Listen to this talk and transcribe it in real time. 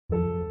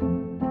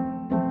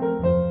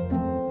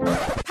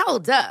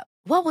Hold up.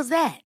 What was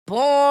that?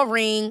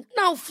 Boring.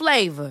 No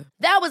flavor.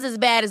 That was as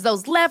bad as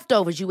those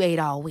leftovers you ate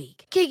all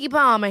week. Keke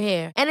Palmer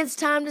here, and it's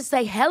time to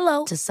say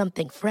hello to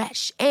something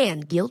fresh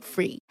and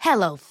guilt-free.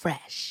 Hello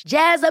Fresh.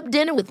 Jazz up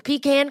dinner with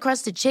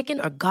pecan-crusted chicken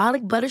or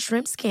garlic butter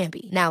shrimp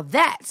scampi. Now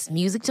that's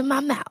music to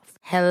my mouth.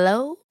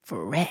 Hello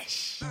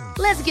Fresh.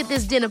 Let's get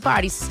this dinner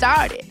party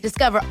started.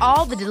 Discover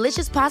all the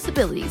delicious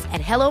possibilities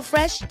at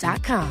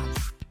hellofresh.com.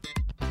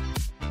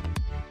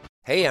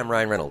 Hey, I'm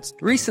Ryan Reynolds.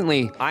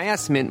 Recently, I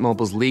asked Mint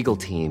Mobile's legal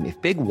team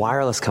if big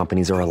wireless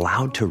companies are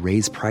allowed to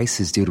raise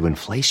prices due to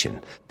inflation.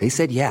 They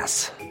said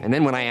yes. And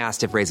then when I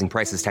asked if raising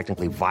prices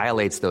technically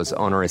violates those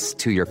onerous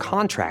two-year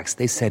contracts,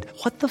 they said,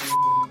 "What the f***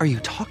 are you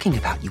talking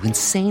about, you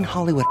insane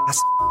Hollywood ass?"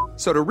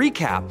 So to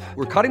recap,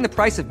 we're cutting the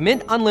price of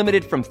Mint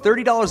Unlimited from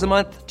 $30 a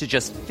month to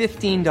just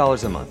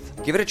 $15 a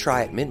month. Give it a try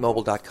at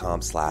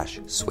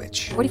mintmobile.com/switch.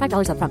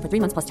 $45 up front for 3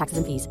 months plus taxes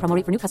and fees. Promo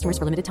rate for new customers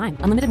for limited time.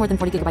 Unlimited more than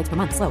 40 gigabytes per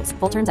month. Slows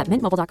full terms at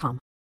mintmobile.com.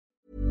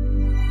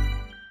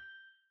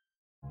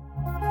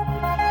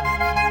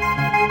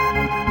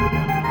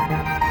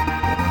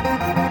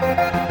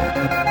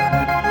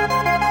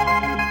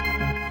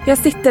 Jag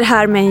sitter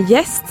här med en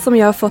gäst som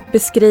jag har fått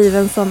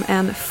beskriven som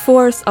en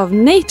force of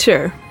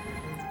nature.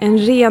 En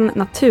ren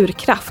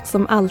naturkraft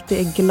som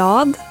alltid är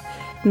glad,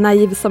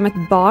 naiv som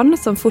ett barn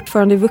som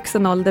fortfarande i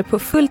vuxen ålder på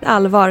fullt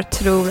allvar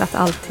tror att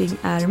allting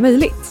är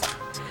möjligt.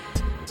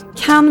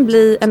 Kan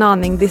bli en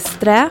aning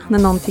disträ när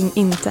någonting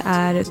inte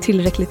är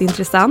tillräckligt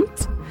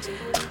intressant.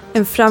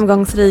 En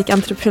framgångsrik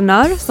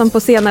entreprenör som på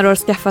senare år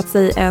skaffat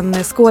sig en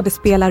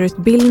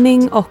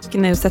skådespelarutbildning och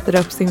nu sätter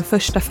upp sin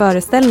första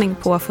föreställning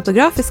på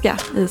Fotografiska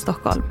i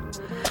Stockholm.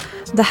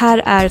 Det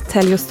här är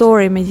Tell Your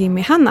Story med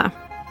Jimmy Hanna.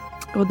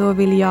 Och då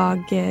vill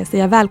jag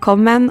säga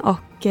välkommen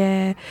och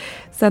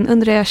sen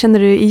undrar jag, känner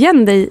du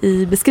igen dig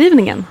i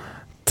beskrivningen?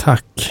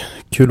 Tack,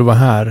 kul att vara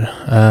här.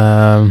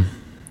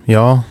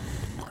 Ja,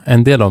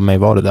 en del av mig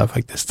var det där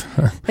faktiskt.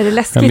 Är det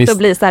läskigt att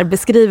bli så här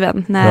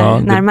beskriven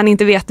när man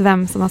inte vet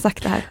vem som har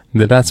sagt det här?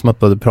 Det lät som att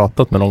du hade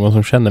pratat med någon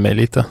som känner mig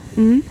lite.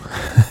 Mm,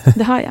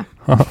 det har jag.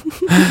 Ja,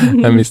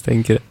 jag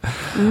misstänker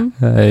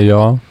det.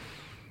 Ja,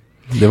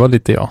 det var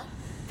lite jag.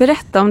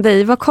 Berätta om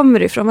dig, var kommer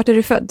du ifrån? Vart är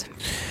du född?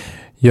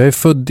 Jag är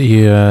född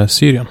i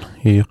Syrien,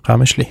 i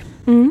Qamishli.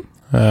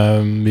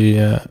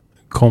 Vi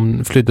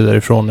flydde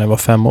därifrån när jag var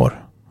 5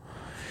 år.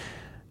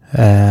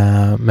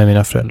 Med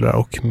mina föräldrar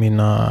och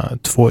mina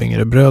 2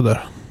 yngre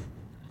bröder.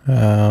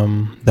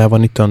 Det här var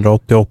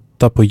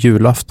 1988 på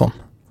julafton.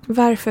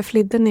 Varför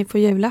flydde ni på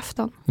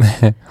julafton?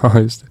 Ja,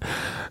 just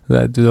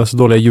det. Det var så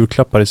dåliga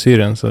julklappar i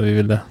Syrien så vi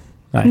ville...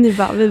 Nej. Ni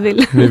bara, vi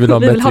vill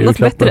ha något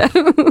bättre.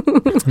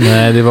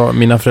 Nej, det var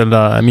mina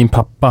föräldrar. Min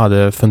pappa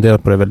hade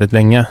funderat på det väldigt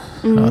länge.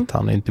 Att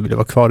han inte ville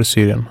vara kvar i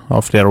Syrien.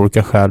 Av flera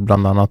olika skäl,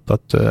 bland annat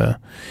att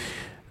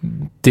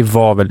det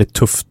var väldigt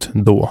tufft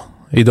då.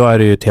 Idag är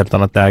det ju ett helt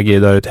annat läge,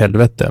 idag är det ett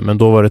helvete. Men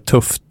då var det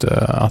tufft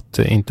att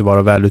inte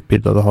vara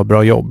välutbildad och ha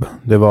bra jobb.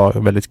 Det var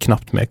väldigt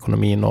knappt med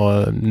ekonomin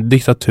och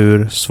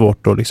diktatur,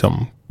 svårt att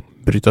liksom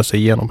bryta sig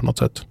igenom på något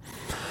sätt.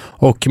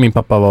 Och min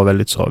pappa var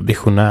väldigt så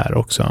visionär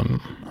också.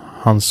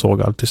 Han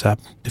såg alltid så här,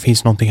 det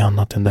finns någonting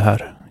annat än det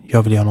här.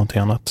 Jag vill göra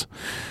någonting annat.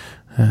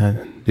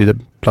 Det är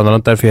bland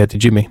annat därför jag heter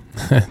Jimmy.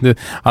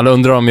 Alla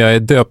undrar om jag är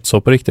döpt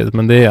så på riktigt,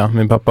 men det är jag.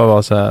 Min pappa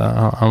var så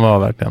här, han var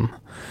verkligen...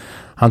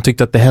 Han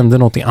tyckte att det hände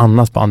någonting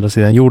annat på andra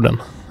sidan jorden.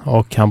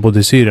 Och han bodde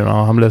i Syrien och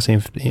han blev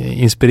så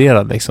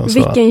inspirerad. Liksom,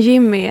 vilken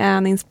Jimmy är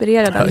han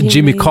inspirerad av?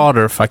 Jimmy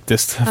Carter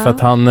faktiskt. För att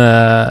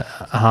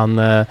han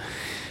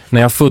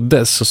när jag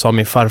föddes så sa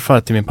min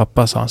farfar till min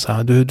pappa, sa han så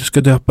här, du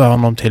ska döpa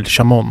honom till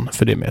Shamon,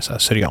 för det är mer så här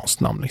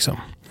syrianskt namn liksom.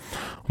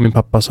 Och min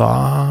pappa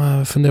sa,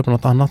 fundera på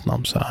något annat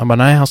namn. Så han bara,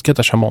 nej, han ska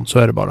heta Shamon, så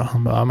är det bara.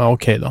 Han bara, men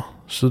okej då.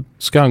 Så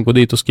ska han gå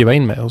dit och skriva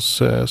in mig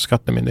hos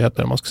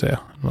skattemyndigheten, om man ska säga.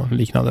 Något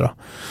liknande då.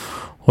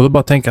 Och då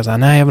bara tänker jag så här,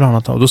 nej, jag vill ha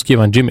något. Och då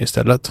skriver han Jimmy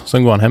istället.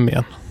 Sen går han hem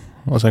igen.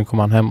 Och sen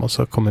kommer han hem och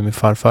så kommer min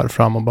farfar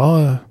fram och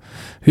bara,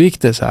 hur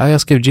gick det? Så här,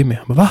 jag skrev Jimmy.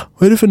 Jag bara, va?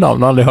 Vad är det för namn?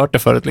 Jag har aldrig hört det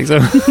förut liksom.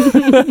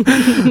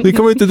 Det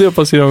kommer inte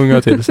döpa sina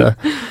unga till. Så här.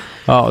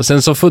 Ja, och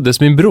sen så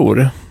föddes min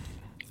bror.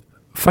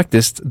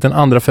 Faktiskt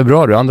den 2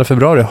 februari. 2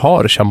 februari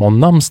har Shamon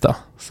namnsdag.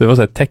 Så det var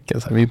så ett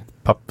tecken.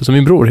 Så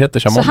min bror heter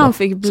Shamon. Så han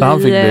fick bli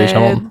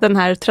Shamon. Den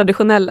här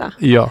traditionella.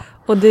 Ja.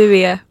 Och du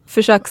är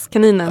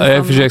försökskaninen. Ja, jag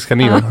är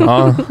försökskaninen.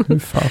 Ja,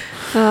 fan.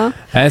 Ja.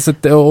 Nej, så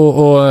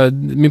och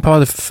min pappa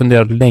hade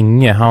funderat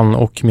länge, han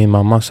och min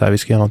mamma, så här, vi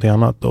ska göra något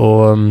annat.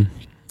 Och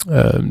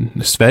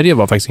Sverige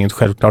var faktiskt inget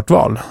självklart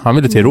val. Han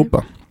ville till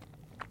Europa.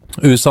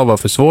 USA var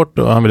för svårt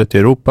och han ville till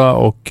Europa,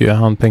 och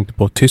han tänkte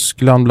på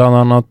Tyskland bland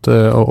annat,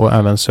 och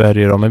även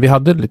Sverige då. Men vi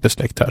hade lite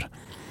släkt här.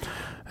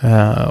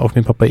 Och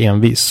min pappa är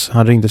envis.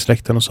 Han ringde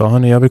släkten och sa,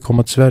 hörni, jag vill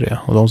komma till Sverige.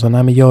 Och de sa,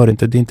 nej men gör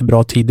inte, det är inte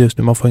bra tid just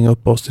nu, man får inga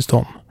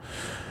uppehållstillstånd.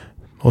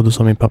 Och då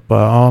sa min pappa,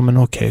 ja men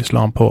okej, slå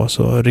han på.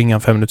 Så ringer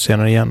han 5 minuter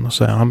senare igen och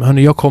säger,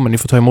 hörni, jag kommer, ni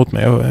får ta emot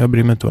mig. Jag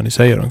bryr mig inte vad ni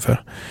säger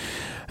ungefär.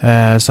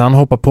 Så han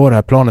hoppar på det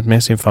här planet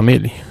med sin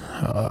familj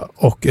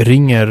och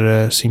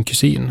ringer sin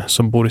kusin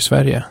som bor i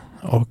Sverige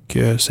och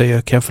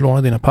säger, kan jag få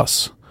låna dina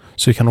pass?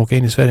 Så vi kan åka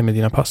in i Sverige med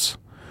dina pass.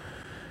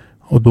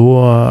 Och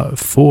då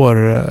får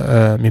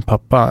min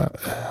pappa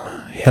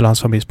hela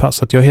hans familjs pass.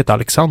 Så att jag heter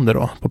Alexander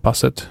då på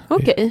passet.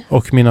 Okej.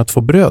 Och mina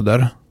 2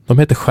 bröder, de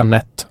heter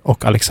Jeanette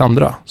och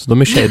Alexandra. Så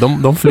de är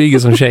tjejer, de flyger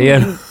som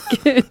tjejer.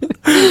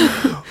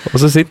 Och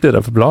så sitter jag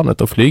där på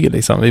planet och flyger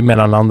liksom. Vi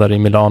mellanlandar i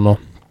Milano.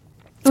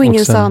 Och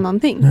ingen sa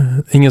någonting?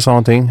 Ingen sa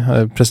någonting.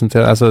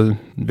 Alltså,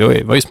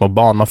 det var ju små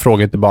barn. Man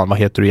frågar inte barn, vad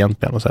heter du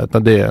egentligen? Och så här,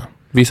 det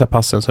visa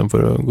passen, sen får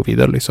du gå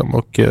vidare liksom.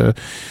 Och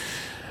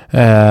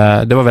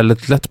det var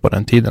väldigt lätt på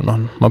den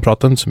tiden. Man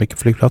pratade inte så mycket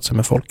flygplatser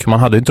med folk. Man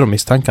hade inte de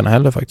misstankarna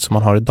heller faktiskt som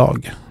man har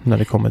idag när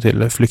det kommer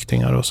till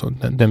flyktingar och så,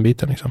 den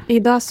biten liksom.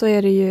 Idag så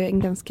är det ju en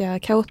ganska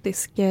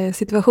kaotisk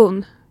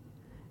situation.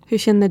 Hur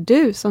känner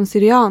du som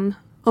syrian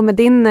och med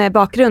din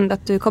bakgrund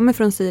att du kommer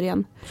från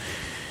Syrien?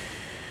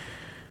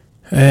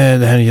 Det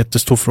här är en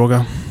jättestor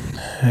fråga.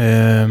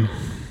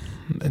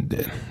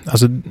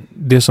 Alltså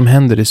det som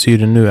händer i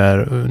Syrien nu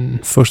är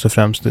först och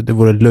främst, det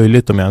vore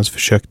löjligt om jag ens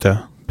försökte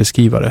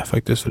beskriva det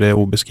faktiskt, för det är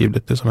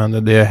obeskrivligt det som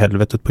händer. Det är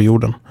helvetet på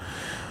jorden.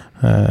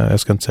 Jag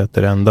ska inte säga att det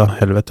är det enda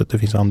helvetet, det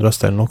finns andra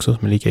ställen också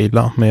som är lika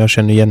illa, men jag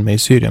känner igen mig i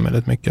Syrien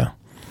väldigt mycket.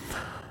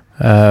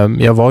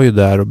 Jag var ju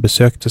där och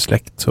besökte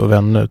släkt och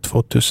vänner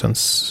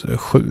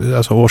 2007,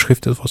 alltså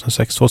årsskiftet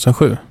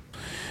 2006-2007.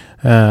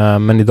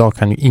 Men idag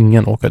kan ju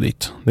ingen åka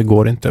dit. Det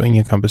går inte och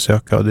ingen kan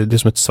besöka. Och det är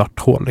som ett svart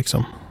hål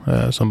liksom,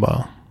 som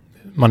bara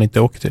man inte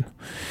åker till.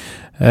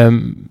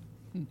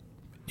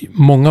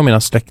 Många av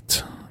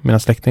mina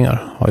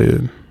släktingar har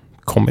ju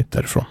kommit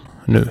därifrån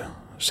nu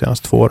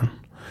senaste 2 åren.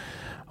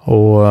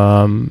 Och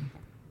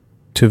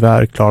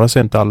tyvärr klarar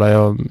sig inte alla.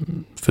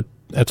 För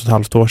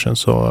 1,5 år sedan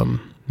så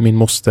min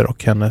moster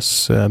och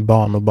hennes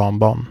barn och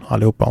barnbarn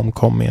allihopa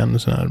omkom i en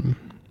sån här.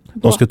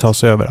 De ska ta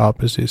sig över, ja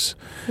precis.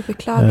 Jag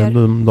beklagar.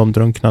 De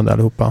drunknade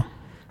allihopa.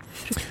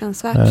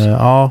 Fruktansvärt.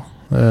 Ja,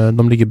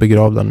 de ligger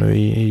begravda nu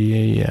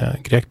i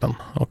Grekland.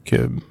 Och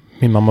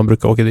min mamma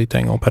brukar åka dit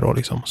en gång per år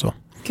liksom. Så.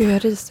 Gud,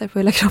 jag ryser på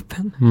hela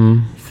kroppen.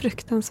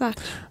 Fruktansvärt.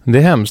 Det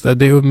är hemskt.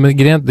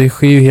 Det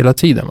sker ju hela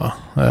tiden va.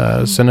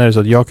 Sen är det så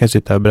att jag kan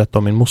sitta här och berätta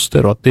om min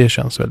moster och att det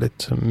känns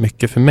väldigt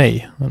mycket för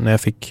mig. När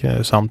jag fick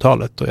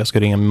samtalet och jag ska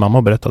ringa min mamma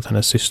och berätta att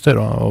hennes syster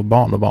och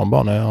barn och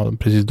barnbarn har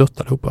precis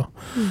dött allihopa.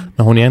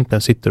 När hon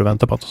egentligen sitter och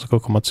väntar på att de ska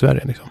komma till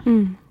Sverige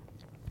liksom.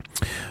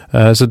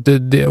 Så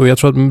och jag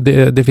tror att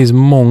det finns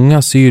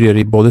många syrier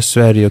i både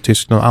Sverige och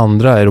Tyskland och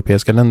andra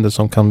europeiska länder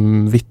som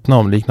kan vittna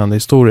om liknande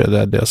historier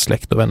där deras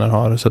släkt och vänner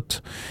har. Så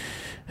att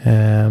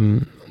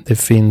det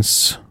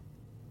finns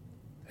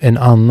en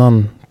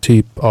annan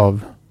typ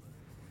av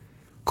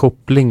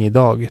koppling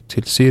idag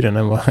till Syrien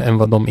än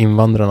vad de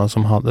invandrarna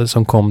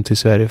som kom till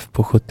Sverige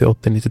på 70,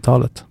 80,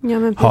 90-talet Ja,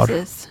 men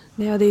precis.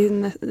 Ja,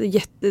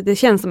 det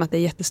känns som att det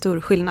är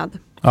jättestor skillnad.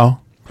 Ja.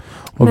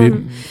 Och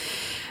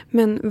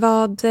Men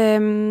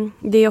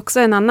det är också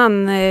en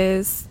annan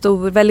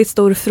väldigt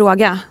stor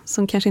fråga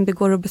som kanske inte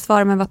går att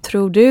besvara, men vad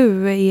tror du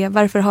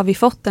varför har vi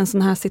fått en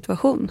sån här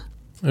situation?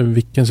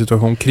 Vilken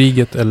situation?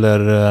 Kriget eller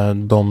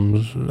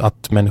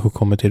att människor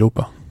kommer till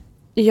Europa?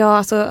 Ja,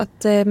 alltså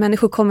att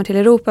människor kommer till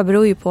Europa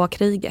beror ju på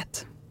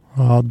kriget.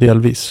 Ja,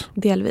 delvis.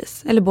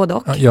 Eller både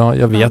och. Ja,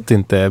 jag vet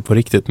inte på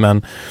riktigt,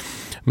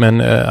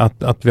 men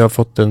att vi har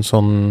fått en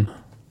sån.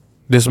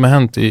 Det som har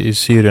hänt i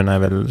Syrien är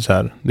väl så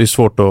här, det är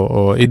svårt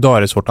och idag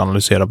är det svårt att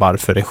analysera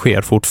varför det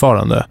sker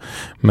fortfarande.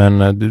 Men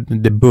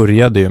det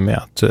började ju med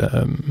att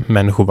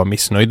människor var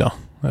missnöjda.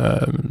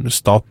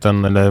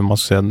 Staten, eller man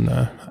ska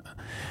säga,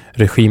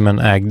 regimen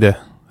ägde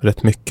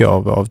rätt mycket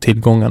av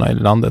tillgångarna i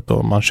landet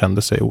och man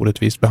kände sig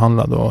orättvist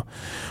behandlad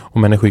och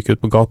människor gick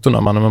ut på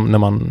gatorna.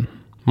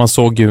 Man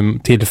såg ju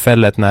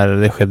tillfället när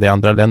det skedde i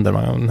andra länder,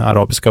 den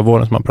arabiska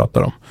våren som man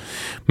pratar om.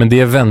 Men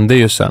det vände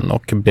ju sen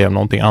och blev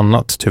någonting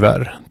annat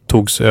tyvärr.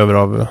 Togs över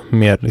av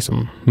mer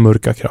liksom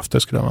mörka krafter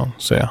skulle man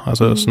säga.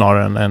 Alltså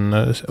snarare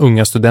än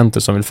unga studenter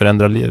som vill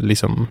förändra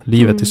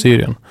livet i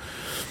Syrien.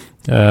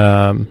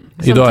 Som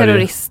idag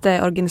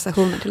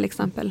terroristorganisationer till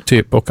exempel.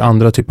 Typ, och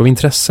andra typer av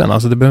intressen.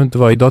 Alltså det behöver inte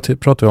vara, idag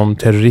pratar vi om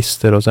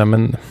terrorister och så här,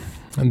 men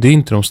det är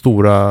inte de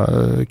stora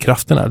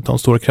krafterna. De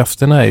stora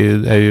krafterna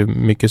är ju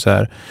mycket så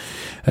här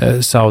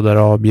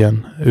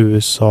Saudiarabien,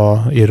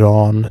 USA,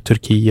 Iran,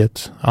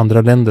 Turkiet,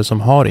 andra länder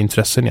som har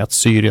intressen i att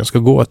Syrien ska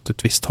gå åt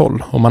ett visst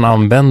håll. Och man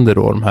använder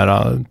då de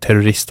här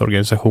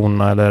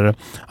terroristorganisationerna eller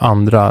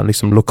andra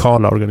liksom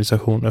lokala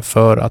organisationer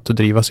för att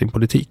driva sin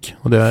politik.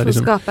 Och det är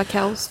liksom, skapa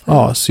kaos.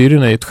 Ja,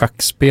 Syrien är ett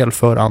schackspel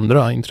för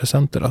andra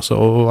intressenter. Alltså,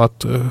 och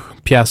att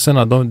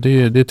pjäserna, det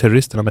är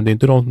terroristerna, men det är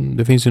inte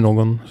det finns ju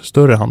någon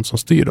större hand som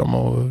styr dem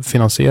och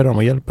finansierar dem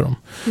och hjälper dem.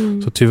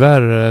 Så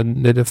tyvärr,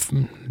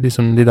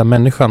 liksom lilla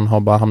människan har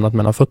bara hamnat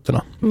mellan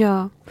fötterna.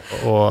 Ja.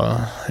 Och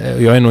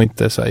jag är nog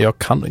inte så här, jag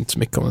kan nog inte så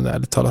mycket om det där,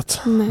 ärligt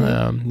talat.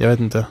 Jag vet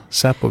inte,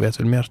 Säpo vet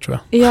väl mer tror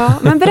jag. Ja,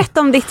 men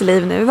berätta om ditt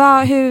liv nu.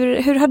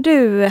 Hur har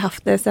du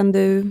haft det sedan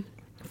du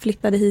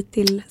flyttade hit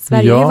till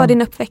Sverige? Ja. Hur var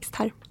din uppväxt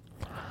här?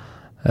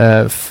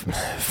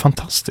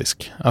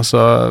 Fantastisk.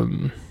 Alltså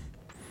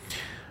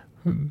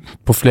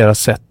på flera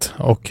sätt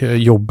och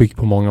jobbig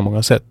på många,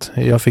 många sätt.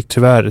 Jag fick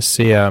tyvärr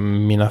se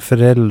mina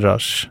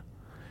föräldrars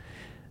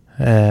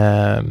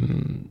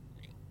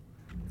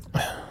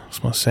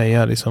ska man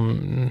säga, liksom,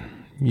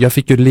 jag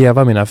fick ju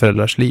leva mina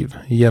föräldrars liv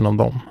genom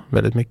dem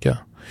väldigt mycket.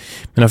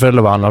 Mina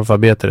föräldrar var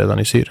analfabeter redan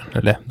i Syrien.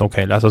 Eller de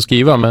kan ju läsa och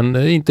skriva, men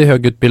inte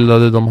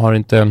högutbildade. De har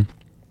inte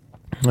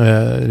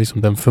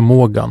liksom den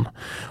förmågan.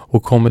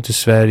 Och kommer till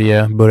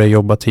Sverige, börjar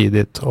jobba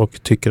tidigt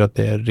och tycker att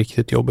det är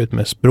riktigt jobbigt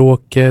med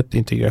språket,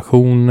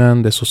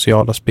 integrationen, det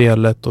sociala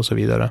spelet och så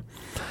vidare.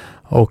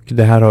 Och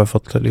det här har jag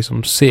fått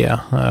liksom se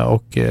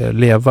och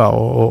leva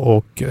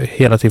och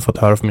hela tiden fått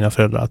höra från mina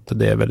föräldrar att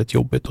det är väldigt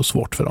jobbigt och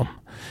svårt för dem.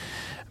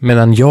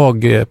 Medan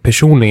jag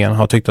personligen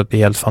har tyckt att det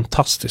är helt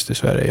fantastiskt i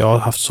Sverige. Jag har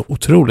haft så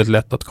otroligt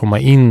lätt att komma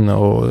in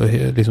och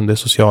liksom det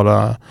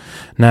sociala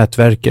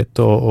nätverket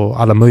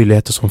och alla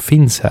möjligheter som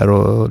finns här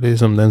och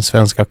liksom den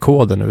svenska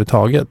koden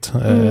överhuvudtaget.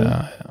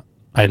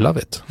 I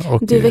love it.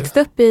 Och, du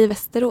växte upp i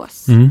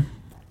Västerås.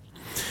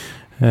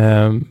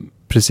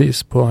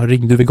 Precis, på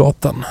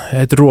Ringduvegatan.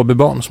 Ett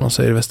Råbybarn som man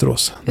säger i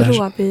Västerås.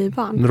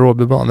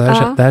 Råbybarn.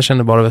 Det här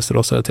känner bara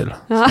västeråsare till.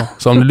 Ja.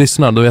 Så om du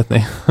lyssnar, då vet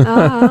ni.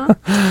 Ja.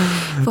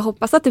 Får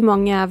hoppas att det är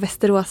många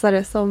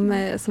västeråsare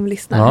som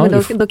lyssnar.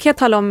 Ja, men då kan jag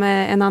tala om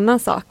en annan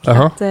sak.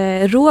 Att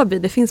Råby,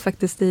 det finns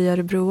faktiskt i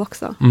Örebro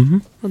också.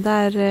 Och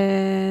där,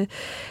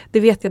 det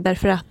vet jag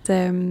därför att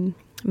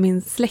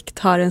min släkt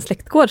har en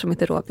släktgård som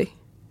heter Råby.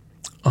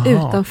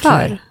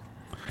 Utanför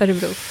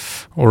Örebro.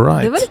 All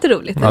right. Det var lite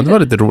roligt. Ja, det var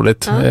lite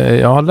roligt. Ja.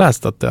 Jag har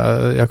läst att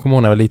jag kommer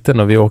ihåg när jag var liten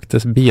och vi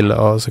åkte bil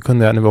och så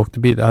kunde jag, när vi åkte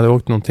bil, jag hade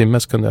åkt någon timme,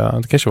 så kunde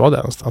jag, det kanske var där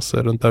någonstans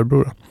runt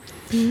Örebro.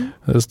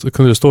 Så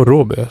kunde det stå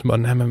Råby. Jag bara,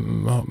 nej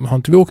men har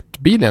inte vi åkt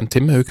bil en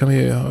timme? Hur kan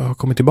vi ha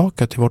kommit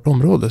tillbaka till vårt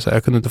område? Så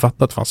jag kunde inte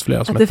fatta att det fanns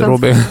flera som hette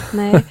Råby.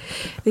 Nej,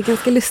 det är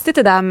ganska lustigt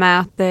det där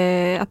med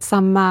att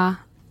samma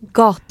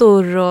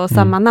gator och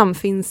samma namn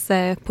finns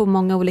på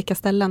många olika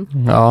ställen.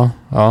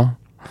 Ja.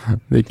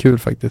 Det är kul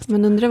faktiskt.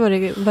 Men undrar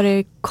var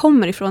det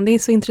kommer ifrån. Det är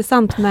så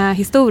intressant med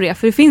historia.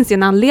 För det finns ju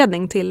en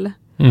anledning till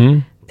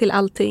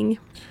allting.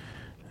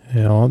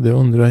 Ja, det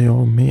undrar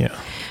jag med.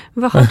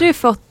 Vad har du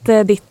fått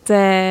ditt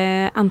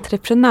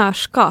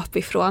entreprenörskap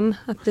ifrån?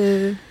 Att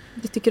du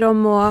tycker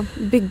om att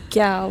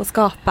bygga och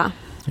skapa?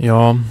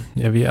 Ja,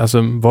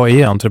 alltså vad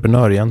är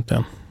entreprenör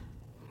egentligen?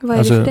 Vad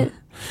är det för dig?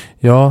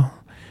 Ja,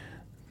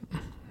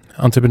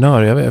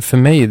 entreprenör, för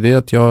mig det är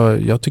att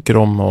jag tycker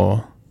om att...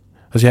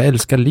 Alltså jag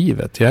älskar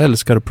livet. Jag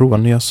älskar att prova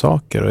nya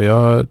saker. Och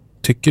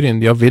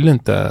jag vill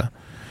inte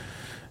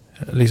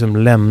liksom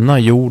lämna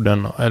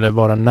jorden eller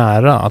vara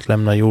nära att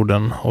lämna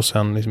jorden och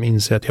sen liksom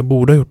inse att jag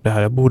borde ha gjort det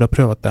här. Jag borde ha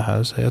prövat det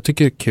här. Så jag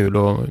tycker det är kul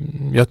och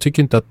jag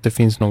tycker inte att det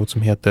finns något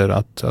som heter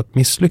att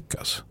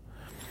misslyckas.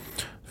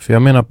 För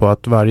jag menar på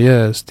att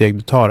varje steg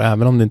du tar,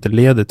 även om det inte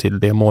leder till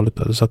det målet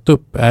du har satt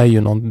upp, är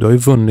ju du har ju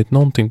vunnit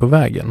någonting på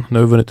vägen. Du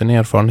har vunnit en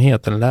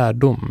erfarenhet, en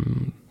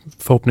lärdom.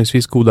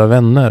 Förhoppningsvis goda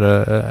vänner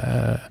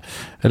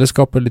eller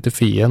skapar lite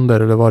fiender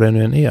eller vad det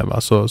nu än är,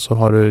 va? Så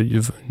har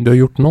du har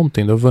gjort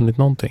någonting, du har vunnit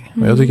någonting.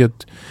 Och jag tycker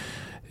att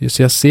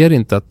jag ser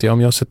inte att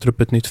om jag sätter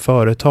upp ett nytt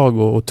företag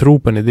och tror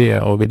på en idé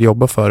och vill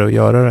jobba för det och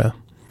göra det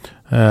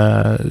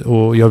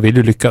och jag vill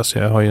ju lyckas,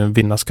 jag har ju en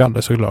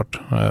vinnarskalle såklart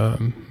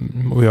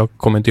och jag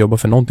kommer inte jobba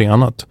för någonting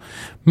annat.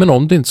 Men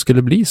om det inte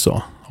skulle bli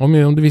så,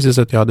 om det visar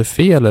sig att jag hade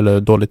fel eller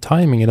dålig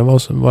timing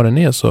eller vad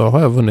det är, så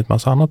har jag vunnit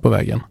massa annat på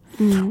vägen.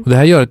 Och det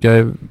här gör att jag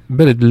är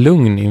väldigt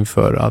lugn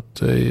inför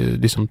att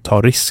liksom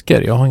ta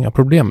risker. Jag har inga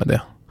problem med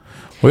det.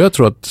 Och jag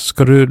tror att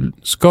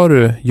ska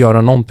du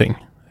göra någonting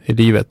i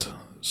livet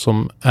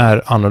som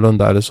är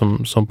annorlunda eller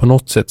som på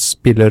något sätt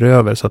spiller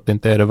över så att det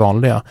inte är det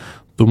vanliga,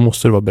 då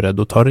måste du vara beredd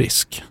att ta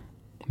risk.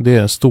 Det är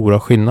den stora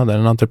skillnaden.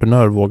 En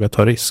entreprenör vågar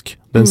ta risk.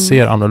 Den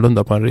ser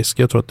annorlunda på en risk.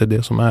 Jag tror att det är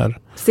det som är...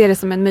 Ser det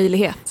som en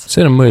möjlighet.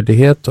 Ser en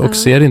möjlighet och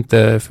ser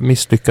inte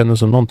misslyckande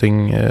som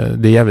någonting...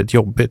 Det är jävligt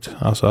jobbigt.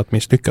 Alltså att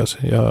misslyckas.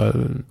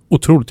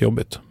 Otroligt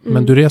jobbigt.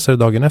 Men du reser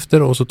dagen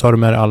efter och så tar du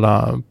med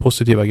alla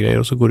positiva grejer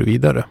och så går du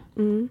vidare.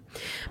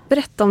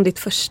 Berätta om ditt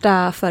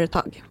första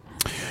företag.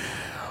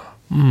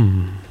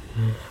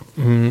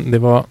 Det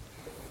var...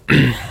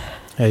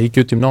 Jag gick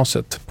ut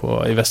gymnasiet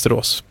i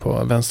Västerås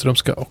på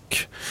Vänsterumska och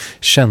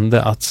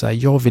kände att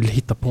jag vill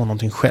hitta på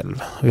någonting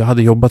själv. Jag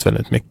hade jobbat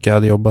väldigt mycket. Jag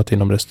hade jobbat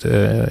inom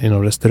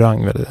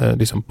restaurang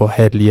liksom på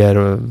helger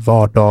och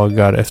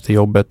vardagar efter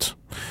jobbet.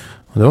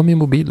 Och det var min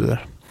mobil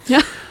där.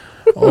 Ja.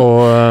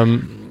 Och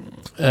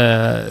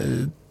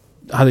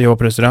hade jobbat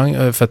på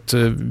restaurang för att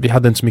vi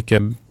hade inte så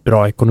mycket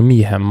bra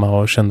ekonomi hemma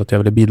och kände att jag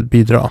ville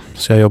bidra.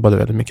 Så jag jobbade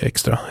väldigt mycket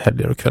extra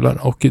helger och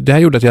kvällar. Och det här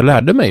gjorde att jag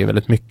lärde mig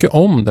väldigt mycket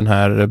om den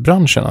här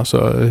branschen.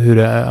 Alltså hur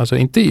det är, alltså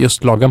inte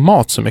just laga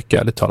mat så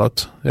mycket, ärligt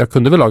talat. Jag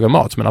kunde väl laga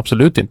mat, men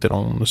absolut inte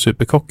någon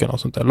superkocken och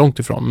sånt där, långt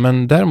ifrån.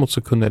 Men däremot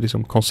så kunde jag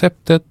liksom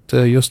konceptet,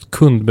 just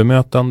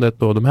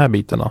kundbemötandet och de här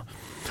bitarna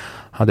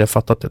hade jag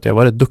fattat att jag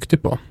var rätt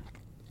duktig på.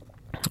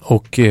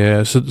 Och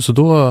så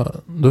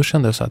då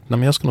kände jag så att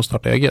jag ska nog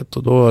starta eget.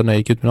 Och då när jag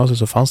gick ut gymnasiet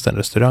så fanns det en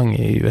restaurang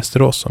i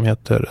Västerås som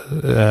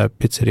heter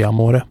Pizzeria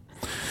Amore.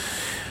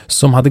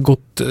 Som hade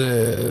gått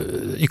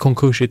i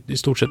konkurs i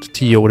stort sett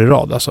 10 år i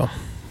rad. Alltså.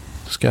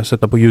 Ska jag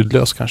sätta på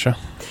ljudlös kanske?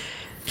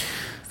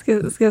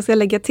 Ska jag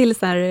lägga till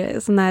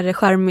sån här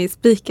charmig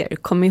speaker?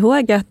 Kom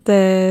ihåg att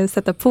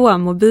sätta på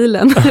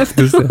mobilen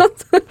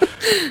efteråt.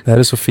 Det här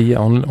är Sofia,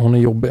 hon är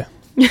jobbig.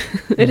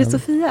 Är det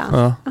Sofia?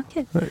 Ja.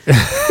 Okej.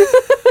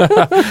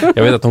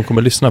 Jag vet att hon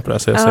kommer lyssna på det här,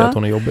 så jag säger att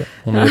hon är jobbig.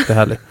 Hon är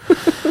jättehärlig.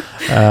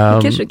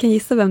 Kanske kan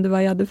gissa vem det var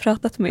jag hade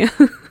pratat med.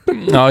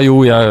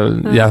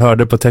 Jag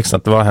hörde på texten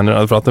att det var henne jag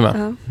hade pratat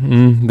med.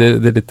 Det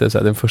är lite så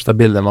här, den första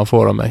bilden man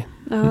får av mig.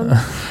 Ja.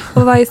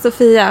 Och vad är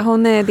Sofia?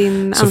 Hon är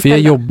din Sofia anställda.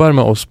 jobbar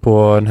med oss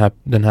på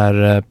den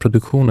här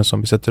produktionen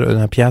som vi sätter, den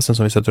här pjäsen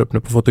som vi sätter upp nu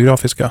på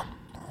Fotografiska.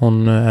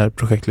 Hon är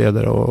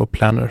projektledare och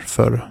planner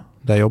för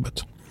det här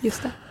jobbet.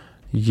 Just det.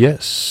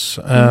 Yes.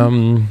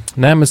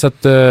 Nej, men så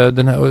att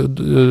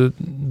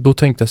då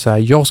tänkte jag så här,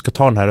 jag ska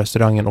ta den här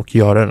restaurangen och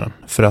göra den.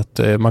 För att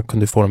man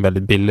kunde få den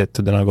väldigt billigt.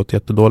 Den har gått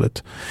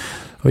jättedåligt.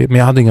 Men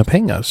jag hade inga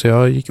pengar, så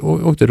jag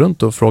åkte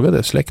runt och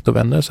frågade släkt och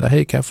vänner så här,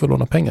 hej, kan jag få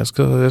låna pengar?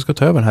 Jag ska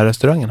ta över den här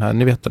restaurangen här,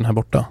 ni vet den här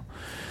borta.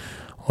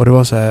 Och det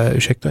var så här,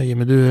 ursäkta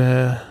Jimmy, du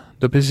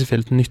har precis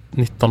fyllt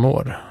 19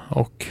 år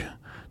och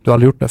du har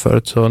aldrig gjort det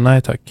förut, så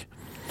nej tack.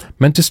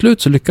 Men till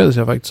slut så lyckades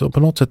jag faktiskt, och på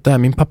något sätt där,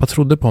 min pappa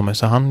trodde på mig,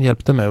 så han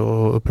hjälpte mig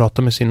och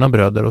prata med sina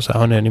bröder och sa,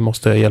 hörni, ni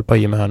måste hjälpa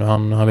Jimmy här nu,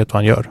 han vet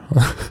vad han gör.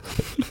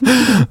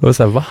 Och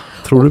så här, va?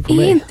 Tror du på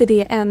mig? Är inte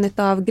det en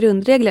av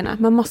grundreglerna?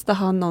 Man måste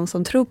ha någon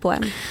som tror på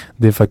en.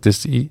 Det är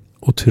faktiskt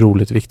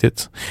otroligt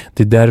viktigt.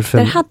 Det är därför...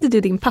 Där hade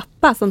du din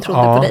pappa som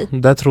trodde på dig. Ja,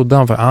 där trodde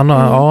han.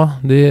 Ja,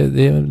 det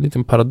är en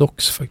liten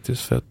paradox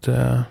faktiskt. För att,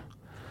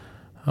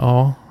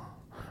 ja,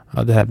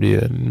 det här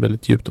blir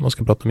väldigt djupt om man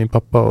ska prata om min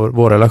pappa och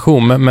vår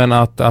relation. Men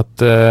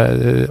att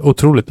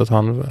otroligt att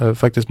han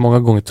faktiskt många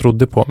gånger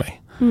trodde på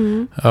mig.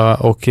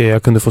 Och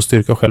jag kunde få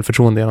styrka och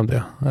självförtroende genom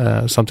det.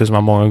 Samtidigt som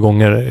han många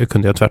gånger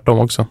kunde jag tvärtom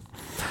också.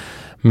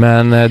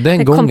 Men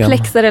den gången...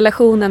 komplexa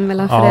relationen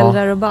mellan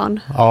föräldrar och barn.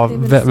 Ja,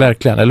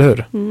 verkligen, eller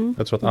hur?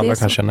 Jag tror att alla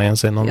kan känna igen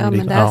sig. Men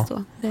det är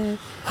så.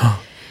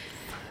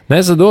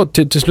 Nej, så då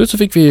till slut så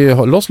fick vi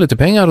loss lite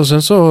pengar och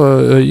sen så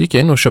gick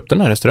jag in och köpte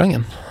den här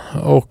restaurangen.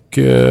 Och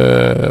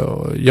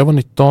jag var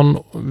 19,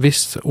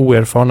 visst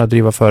oerfaren att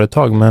driva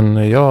företag,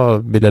 men jag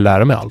ville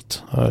lära mig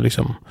allt.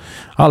 Liksom,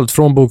 allt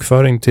från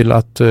bokföring till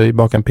att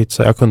baka en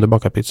pizza, jag kunde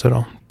baka pizza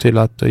då, till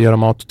att göra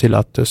mat, till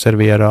att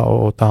servera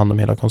och ta hand om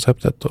hela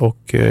konceptet.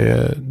 Och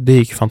det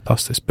gick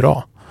fantastiskt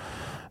bra.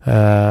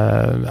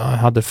 Jag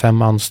hade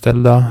 5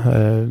 anställda.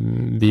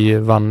 Vi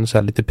vann så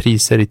här lite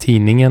priser i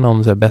tidningen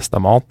om så här bästa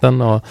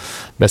maten och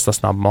bästa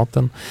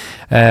snabbmaten.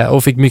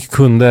 Och fick mycket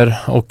kunder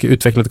och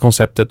utvecklade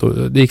konceptet,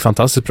 och det gick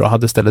fantastiskt bra. Jag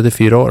hade stället i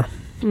 4 år.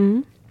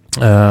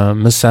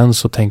 Men sen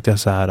så tänkte jag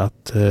så här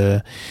att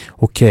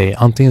okej,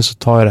 antingen så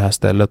tar jag det här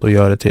stället och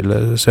gör det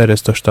till Sveriges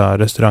största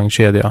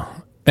restaurangkedja,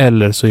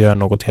 eller så gör jag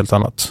något helt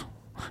annat.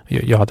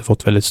 Jag hade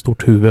fått väldigt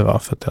stort huvud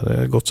för att det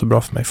hade gått så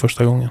bra för mig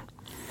första gången.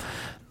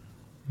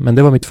 Men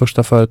det var mitt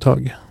första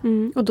företag.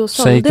 Och då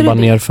sen gick det bara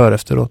nerför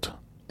efteråt.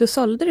 Då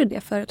sålde du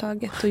det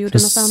företaget och gjorde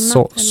något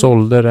annat?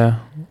 Sålde det,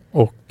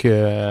 och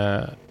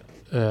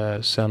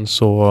sen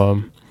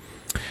så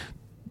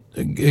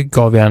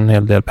gav jag en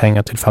hel del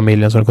pengar till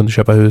familjen så de kunde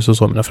köpa hus och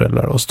så, mina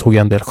föräldrar. Och så tog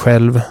jag en del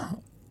själv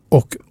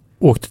och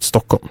åkte till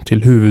Stockholm,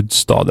 till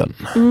huvudstaden.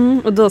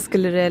 Och då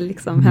skulle det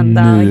liksom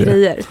hända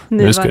grejer.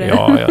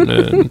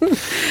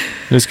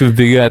 Nu ska vi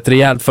bygga ett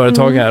rejält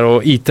företag här,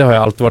 och IT har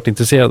jag alltid varit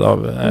intresserad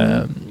av.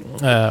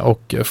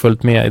 Och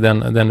följt med i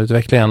den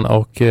utvecklingen,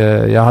 och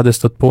jag hade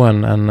stött på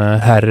en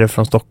herre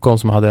från Stockholm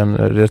som hade en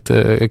rätt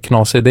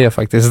knasig idé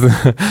faktiskt.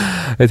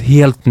 Ett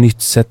helt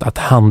nytt sätt att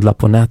handla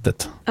på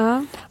nätet.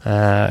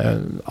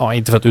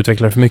 Inte för att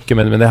utveckla det för mycket,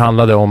 men det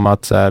handlade om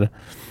att så här,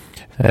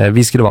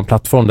 vi skulle vara en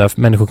plattform där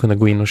människor kunde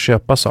gå in och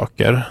köpa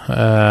saker,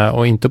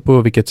 och inte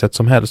på vilket sätt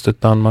som helst,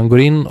 utan man går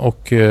in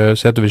och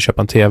säger att du vill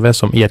köpa en tv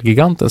som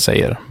Elgiganten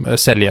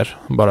säljer,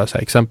 bara så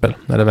här exempel,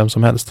 eller vem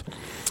som helst.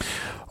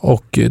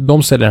 Och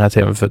de säljer den här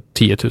tvn för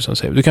 10 000,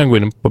 säger. Du kan gå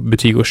in på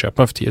butik och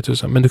köpa för 10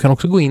 000. Men du kan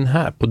också gå in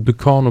här på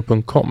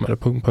ducano.com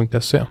eller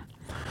 .se.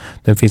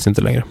 Den finns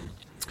inte längre.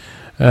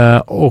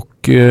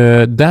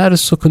 Där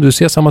så kunde du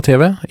se samma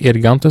tv.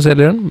 Elgiganten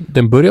säljer den.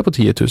 Den börjar på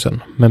 10 000.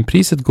 Men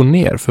priset går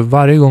ner för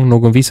varje gång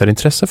någon visar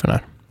intresse för den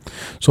här.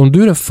 Så om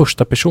du är den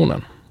första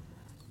personen,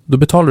 då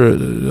betalar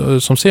du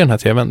som ser den här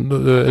tvn.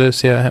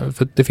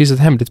 För det finns ett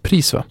hemligt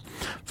pris, va?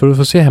 För att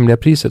få se hemliga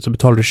priset så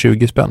betalar du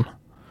 20 spänn.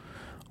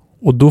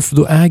 Och då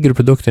äger du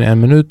produkten i 1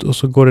 minut, och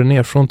så går det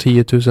ner från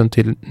 10 000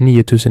 till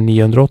 9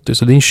 980.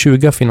 Så din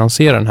 20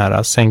 finansierar den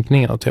här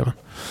sänkningen av tvn.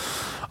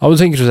 Ja, då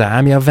tänker du så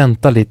här, men jag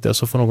väntar lite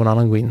så får någon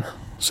annan gå in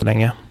så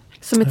länge.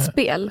 Som ett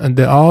spel?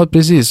 Ja,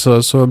 precis.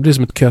 Så blir det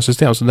som ett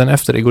kösystem. Så den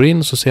efter det går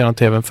in, så ser han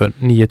tvn för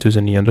 9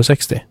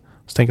 960.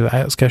 Så tänker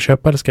jag, ska jag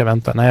köpa eller ska jag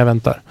vänta? Nej, jag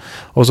väntar.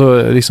 Och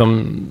så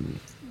liksom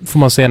får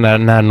man se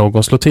när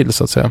någon slår till,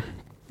 så att säga.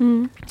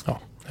 Ja.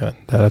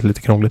 Det här är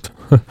lite krångligt.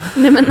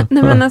 Nej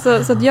men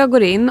alltså, så att jag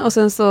går in och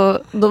sen så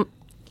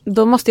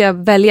då måste jag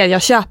välja,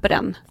 jag köper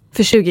den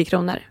för 20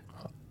 kronor.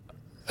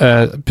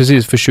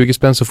 Precis, för 20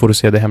 spänn så får du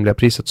se det hemliga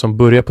priset som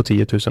börjar på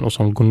 10 000 och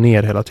som går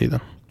ner hela tiden.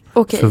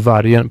 Okay. För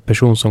varje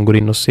person som går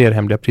in och ser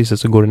hemliga priset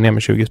så går det ner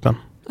med 20 spänn.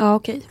 Ja,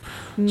 okej.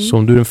 Så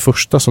om du är den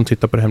första som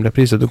tittar på det hemliga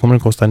priset, då kommer det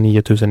kosta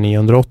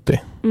 9,980.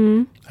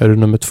 Är du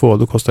nummer 2,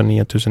 då kostar det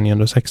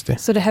 9,960.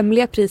 Så det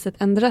hemliga priset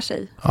ändrar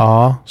sig?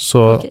 Ja,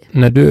 så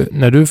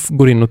när du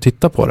går in och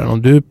tittar på den,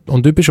 om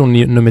du är person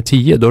nummer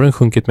 10, då har den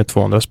sjunkit med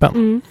 200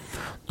 spänn.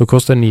 Då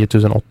kostar det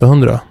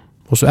 9,800.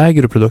 Och så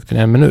äger du produkten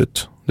i 1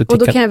 minut. Och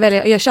då kan jag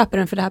välja, jag köper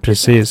den för det här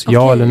priset. Precis,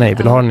 ja eller nej.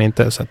 Vill du ha den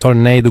inte? Så tar du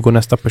nej, då går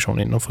nästa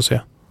person in och får se.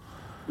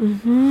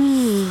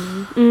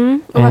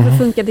 Och varför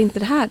funkade inte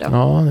det här då?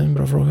 Ja, det är en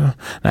bra fråga.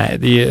 Nej,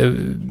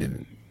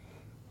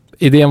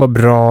 idén var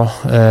bra.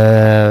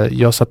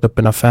 Jag satte upp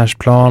en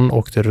affärsplan,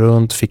 åkte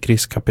runt, fick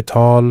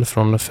riskkapital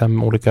från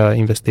 5 olika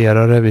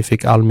investerare. Vi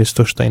fick Almis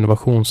största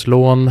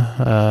innovationslån.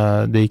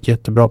 Det gick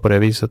jättebra på det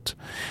viset.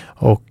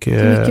 Och,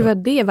 hur mycket var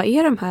det? Vad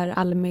är de här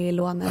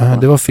Almi-lånen?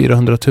 Det var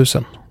 400 000.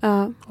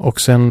 Ja.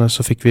 Och sen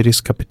så fick vi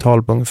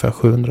riskkapital på ungefär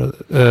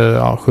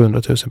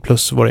 700 000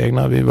 plus våra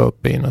egna. Vi var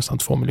uppe i nästan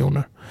 2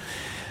 miljoner.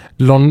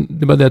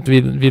 Det var det att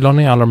vi la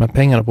ner alla de här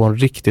pengarna på en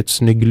riktigt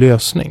snygg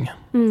lösning.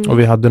 Och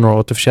vi hade några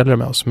återförsäljare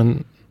med oss.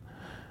 Men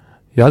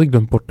jag hade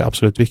glömt bort det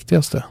absolut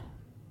viktigaste.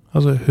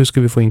 Alltså, hur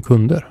ska vi få in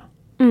kunder?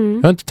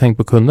 Jag har inte tänkt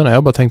på kunderna. Jag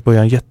har bara tänkt på att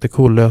göra en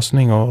jättecool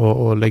lösning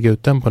och lägga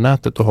ut den på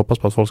nätet och hoppas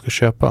på att folk ska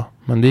köpa.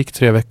 Men det gick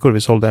 3 veckor.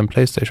 Vi sålde en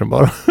PlayStation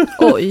bara.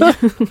 Oj!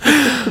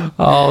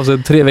 Ja, och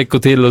sen 3 veckor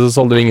till och så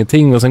sålde vi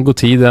ingenting. Och sen går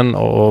tiden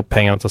och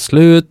pengarna tar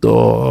slut.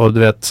 Och du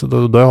vet, då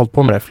har jag hållit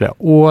på med det i flera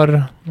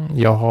år.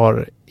 Jag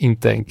har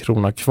inte en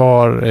krona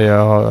kvar.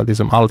 Jag har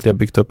liksom allt jag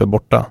byggt upp är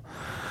borta.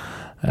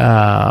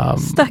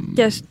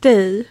 Stackars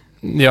dig.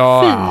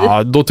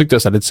 Ja, då tyckte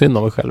jag så lite synd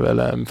om mig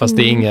själv. Fast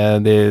det är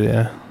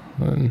inget...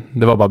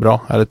 Det var bara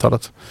bra, ärligt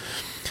talat.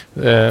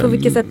 På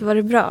vilket sätt var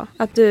det bra?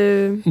 Att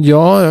du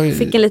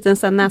fick en liten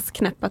sån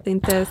näsknäpp att det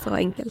inte är så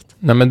enkelt?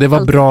 Nej, men det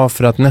var bra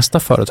för att nästa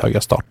företag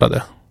jag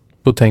startade,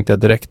 då tänkte jag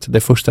direkt,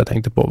 det första jag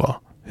tänkte på var,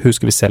 hur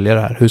ska vi sälja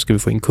det här? Hur ska vi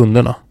få in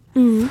kunderna?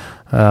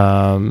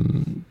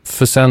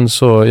 För sen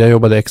så, jag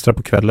jobbade extra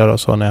på kvällar och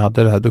så när jag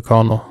hade det här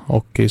Ducano,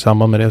 och i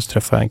samband med det så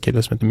träffade jag en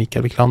kille som heter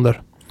Mikael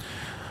Wiklander.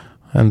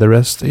 And the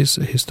rest is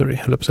history,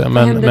 höll jag på att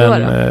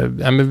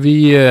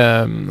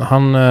säga.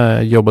 Han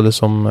jobbade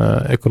som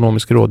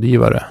ekonomisk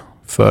rådgivare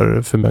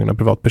för förmögna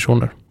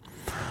privatpersoner.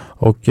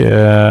 Och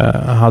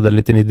hade en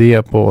liten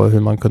idé på hur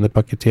man kunde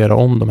paketera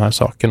om de här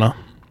sakerna.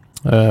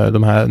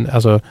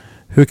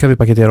 Hur kan vi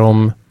paketera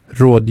om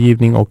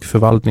rådgivning och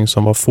förvaltning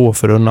som var få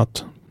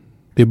förunnat?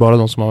 Det är bara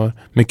de som har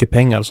mycket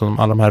pengar som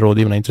alla de här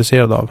rådgivarna är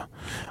intresserade av.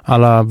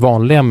 Alla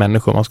vanliga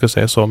människor, man ska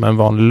säga så, med en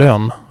vanlig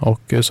lön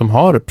och som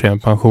har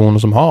premiepension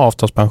och som har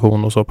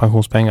avtalspension och så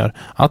pensionspengar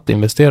att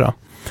investera.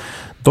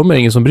 De är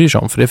ingen som bryr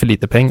sig om, för det är för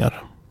lite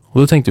pengar.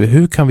 Och då tänkte vi,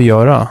 hur kan vi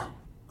göra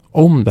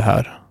om det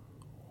här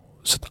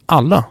så att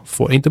alla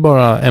får, inte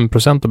bara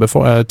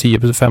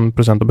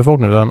 10-5% av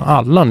befolkningen, utan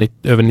alla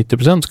över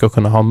 90% ska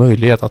kunna ha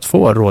möjlighet att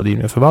få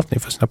rådgivning och förvaltning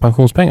för sina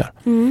pensionspengar.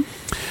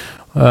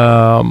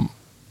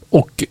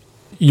 Och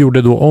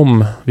gjorde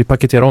då vi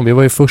paketerade om. Vi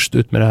var ju först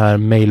ut med det här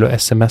mail- och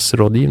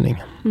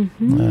sms-rådgivning.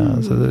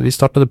 Så vi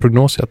startade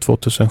Prognosia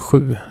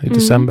 2007 i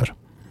december.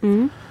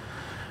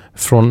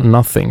 Från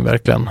nothing,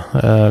 verkligen.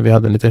 Vi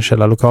hade en liten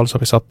källarlokal som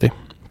vi satt i.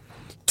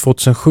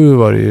 2007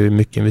 var det ju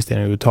mycket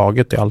investeringar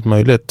överhuvudtaget i allt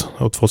möjligt.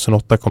 Och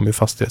 2008 kom ju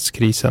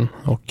fastighetskrisen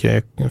och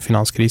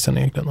finanskrisen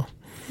egentligen då.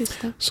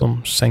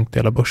 Som sänkte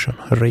hela börsen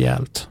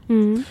rejält.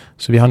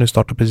 Så vi hann ju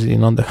starta precis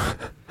innan det.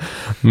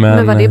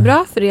 Men var det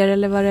bra för er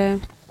eller var det...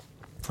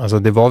 Alltså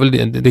det var väl,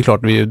 det är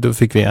klart, då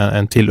fick vi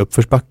en till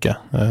uppförsbacke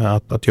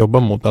att jobba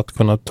mot, att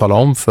kunna tala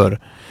om för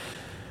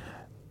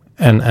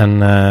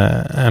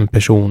en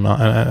person,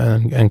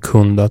 en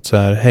kund att så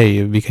här,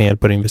 hej, vi kan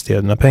hjälpa dig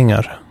investera dina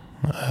pengar.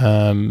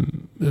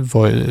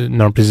 När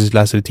de precis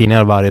läser i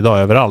tidningar varje dag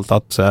överallt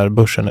att så här,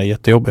 börsen är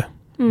jättejobbig.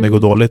 Det går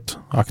dåligt,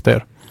 akta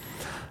er.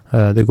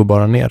 Det går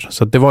bara ner.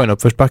 Så det var en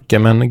uppförsbacke,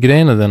 men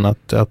grejen är den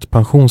att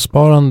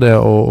pensionssparande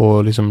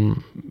och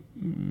liksom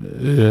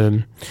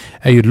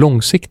är ju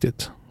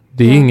långsiktigt.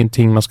 Det är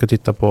ingenting man ska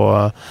titta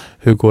på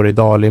hur går det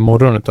idag eller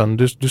imorgon, utan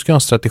du ska ha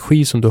en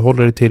strategi som du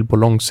håller dig till på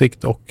lång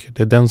sikt, och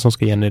det är den som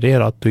ska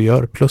generera att du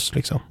gör plus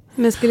liksom.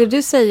 Men skulle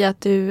du säga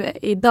att du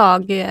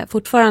idag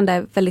fortfarande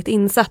är väldigt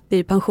insatt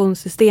i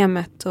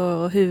pensionssystemet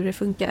och hur det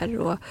funkar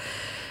och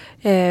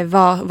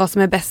vad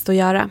som är bäst att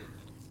göra?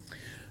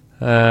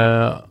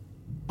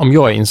 Om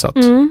jag är insatt?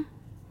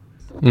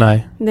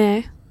 Nej.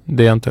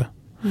 Det är jag inte.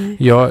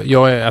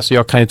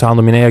 Jag kan ju ta hand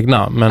om mina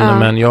egna,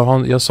 men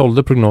jag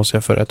sålde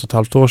Prognosia för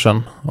 1,5 år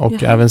sedan,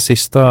 och även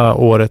sista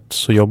året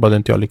så jobbade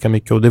inte jag lika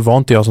mycket, och det var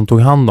inte jag som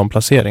tog hand om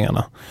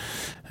placeringarna.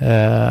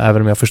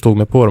 Även om jag förstod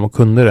mig på dem och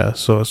kunde det,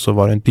 så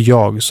var det inte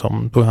jag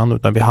som tog hand om,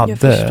 utan vi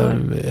hade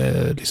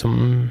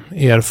liksom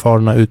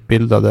erfarna,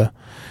 utbildade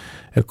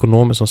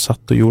ekonomer som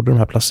satt och gjorde de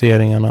här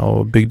placeringarna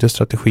och byggde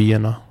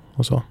strategierna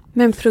och så.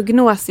 Men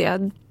Prognosia,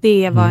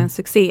 det var en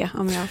succé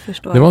om jag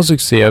förstår. Det var en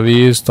succé.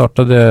 Vi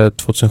startade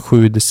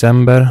 2007 i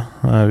december.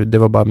 Det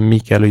var bara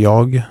Mikael och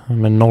jag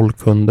med 0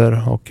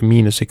 kunder och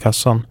minus i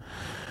kassan.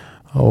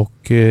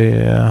 Och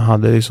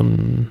hade liksom,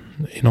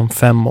 inom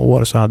 5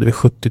 år så hade vi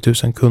 70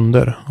 000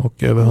 kunder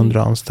och över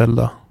 100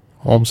 anställda.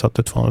 och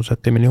omsatte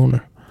 230 miljoner.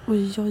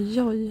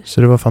 Oj.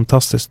 Så det var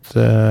fantastiskt.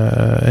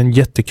 En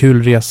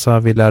jättekul resa.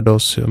 Vi lärde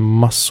oss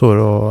massor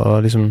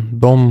och liksom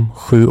de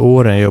 7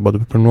 åren jag jobbade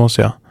på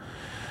Prognosia,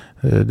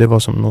 det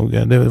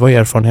var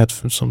erfarenhet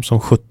som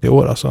 70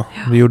 år alltså. Ja.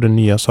 Vi gjorde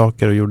nya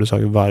saker och gjorde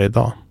saker varje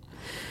dag.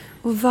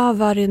 Och vad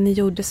var det ni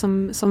gjorde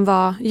som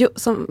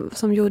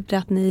gjorde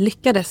att ni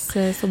lyckades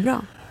så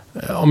bra?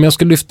 Om jag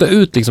ska lyfta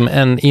ut liksom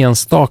en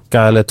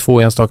enstaka eller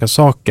 2 enstaka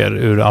saker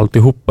ur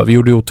alltihopa. Vi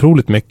gjorde ju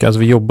otroligt mycket. Alltså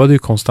vi jobbade ju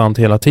konstant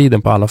hela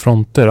tiden på alla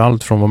fronter.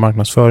 Allt från vår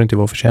marknadsföring till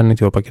vår försäljning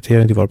till vår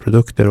paketering till våra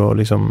produkter och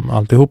liksom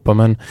alltihopa.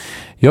 Men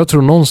jag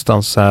tror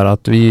någonstans så här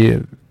att vi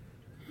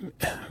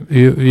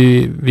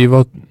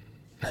var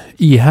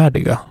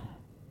ihärdiga.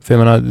 För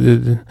jag menar,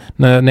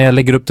 när jag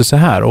lägger upp det så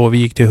här och vi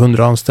gick till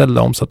 100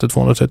 anställda och omsatte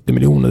 230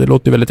 miljoner. Det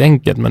låter väldigt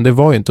enkelt, men det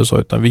var ju inte så,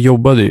 utan vi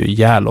jobbade ju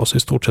ihjäl oss i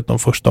stort sett de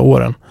första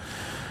åren.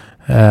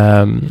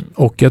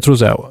 Och jag tror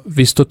så här,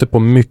 vi stötte på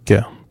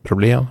mycket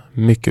problem,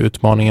 mycket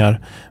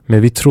utmaningar,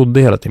 men vi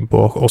trodde hela tiden på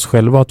oss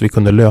själva att vi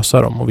kunde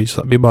lösa dem, och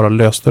vi bara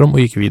löste dem och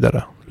gick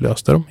vidare.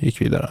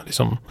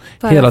 Liksom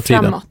hela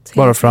tiden.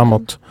 Bara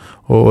framåt.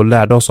 Och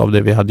lärde oss av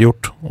det vi hade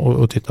gjort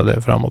och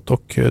tittade framåt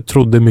och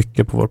trodde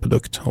mycket på vår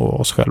produkt och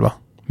oss själva.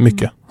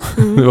 Mycket.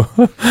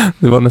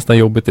 Det var nästan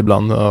jobbigt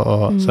ibland.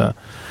 Och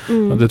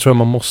det tror jag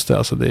man måste.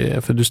 Alltså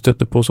för du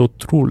stöter på så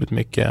otroligt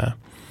mycket.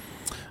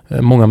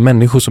 Många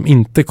människor som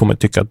inte kommer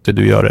tycka att det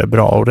du gör är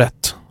bra och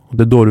rätt. Och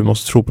det är då du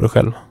måste tro på dig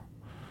själv.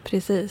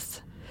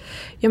 Precis.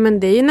 Ja, men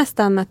det är ju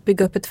nästan att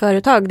bygga upp ett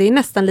företag. Det är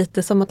nästan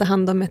lite som att ta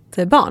hand om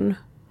ett barn.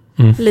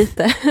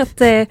 Lite.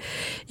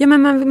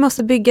 Men man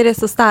måste bygga det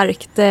så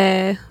starkt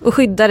och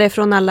skydda det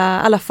från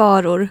alla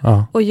faror.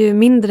 Och ju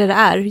mindre det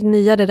är, ju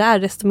nyare det är,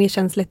 desto mer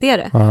känsligt är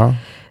det.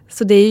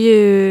 Så det är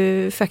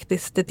ju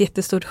faktiskt ett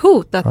jättestort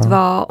hot att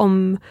vara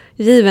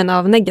omgiven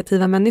av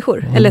negativa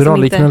människor. Eller bra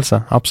som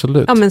liknelse,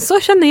 absolut. Ja, men så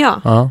känner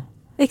jag.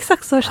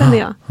 Exakt så känner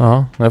jag.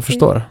 Ja, jag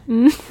förstår.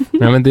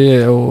 Ja, men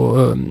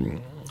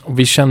och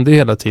vi kände ju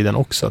hela tiden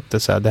också att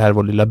det här är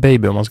vår lilla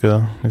baby, om man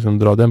ska liksom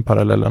dra den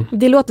parallellen.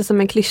 Det låter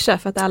som en klyscha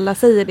för att alla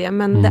säger det,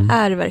 men det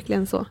är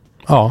verkligen så.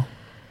 Ja.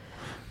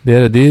 Det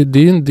är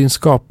ju din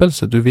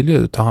skapelse. Du vill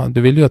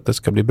ju att det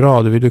ska bli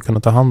bra. Du vill ju kunna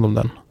ta hand om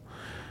den.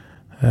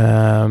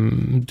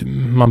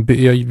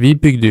 Vi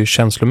byggde ju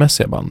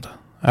känslomässiga band.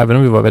 Även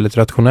om vi var väldigt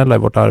rationella i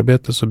vårt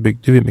arbete, så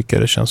byggde vi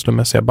mycket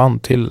känslomässiga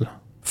band till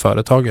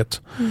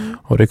företaget.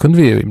 Och det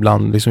kunde vi ju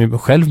ibland, liksom,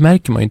 själv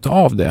märker man ju inte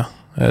av det.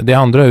 Det är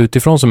andra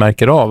utifrån som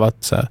märker av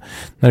att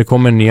när det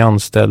kommer en ny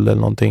anställd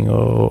eller någonting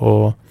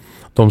och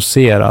de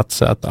ser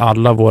att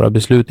alla våra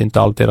beslut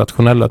inte alltid är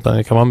rationella, utan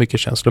det kan vara mycket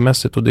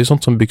känslomässigt, och det är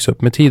sånt som byggs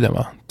upp med tiden,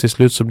 va? Till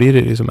slut så blir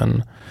det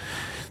liksom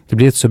det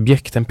blir ett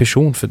subjekt, en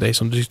person för dig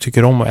som du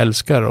tycker om och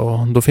älskar,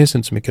 och då finns det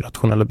inte så mycket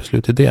rationella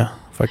beslut i det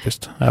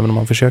faktiskt, även om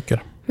man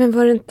försöker. Men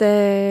var det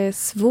inte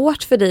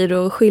svårt för dig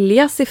då att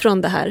skiljas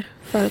ifrån det här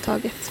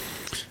företaget?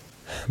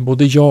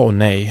 Både ja och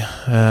nej.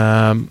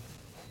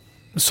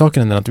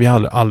 Saken är den att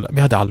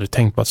vi hade aldrig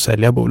tänkt på att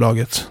sälja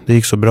bolaget. Det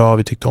gick så bra,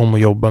 vi tyckte om att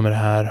jobba med det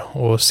här.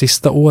 Och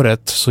sista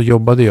året så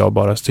jobbade jag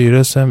bara i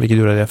styrelsen, vilket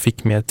gjorde att jag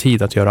fick mer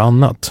tid att göra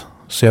annat.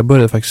 Så jag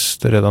började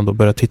faktiskt redan då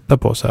börja titta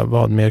på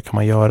vad mer kan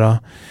man göra.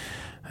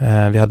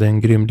 Vi hade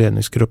en grym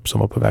ledningsgrupp som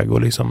var på väg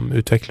att liksom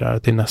utveckla det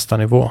till nästa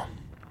nivå.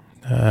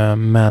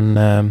 Men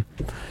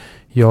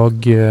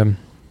jag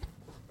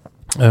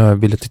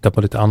ville titta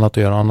på lite annat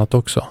och göra annat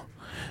också.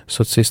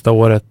 Så sista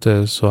året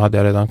så hade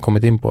jag redan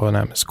kommit in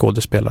på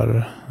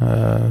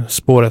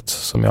skådespelarspåret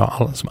som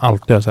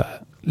alltid har så här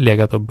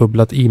legat och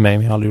bubblat i mig,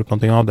 men jag har aldrig gjort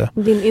någonting av det.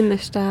 Din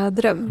innersta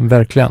dröm.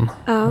 Verkligen.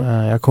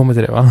 Ja. Jag kommer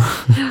till det, va?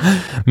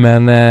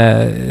 Men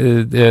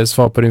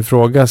svar på din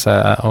fråga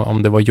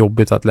om det var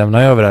jobbigt att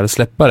lämna över eller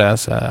släppa det.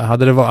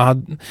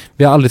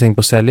 Vi har aldrig tänkt på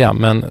att sälja,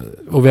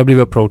 och vi har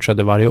blivit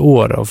approachade varje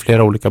år av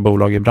flera olika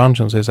bolag i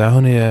branschen och säger så här: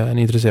 hörni, är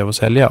ni intresserade av att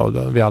sälja? Och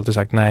då, vi har alltid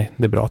sagt nej,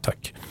 det är bra,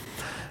 tack.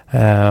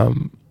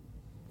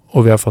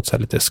 Och vi har fått så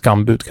här lite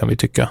skambud, kan vi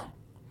tycka.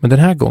 Men den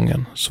här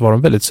gången så var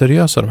de väldigt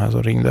seriösa, de här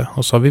som ringde,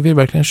 och sa: vi vill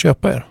verkligen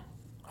köpa er.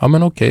 Ja,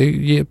 men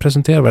okej,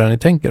 presentera vad ni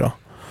tänker då.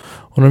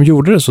 Och när de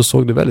gjorde det så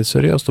såg det väldigt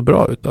seriöst och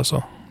bra ut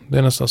alltså. Det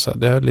är nästan så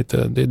här,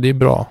 det är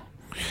bra.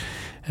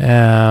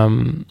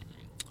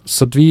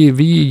 Så att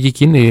vi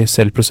gick in i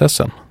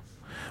säljprocessen.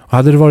 Och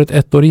hade det varit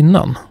 1 år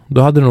innan,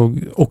 då hade det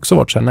nog också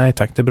varit så här: nej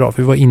tack, det är bra.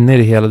 För vi var inne i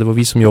det hela, det var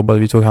vi som jobbade,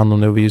 vi tog hand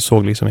om det och vi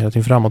såg liksom hela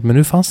tiden framåt. Men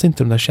nu fanns det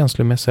inte de där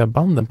känslomässiga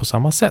banden på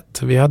samma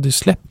sätt. Vi hade ju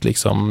släppt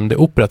liksom det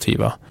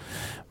operativa,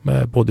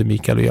 med både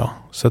Mikael och jag.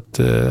 Så att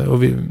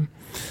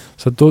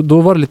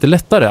då var det lite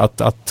lättare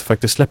att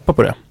faktiskt släppa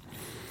på det.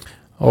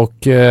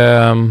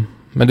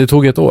 Men det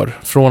tog 1 år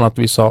från att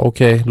vi sa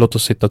okej, låt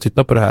oss sitta och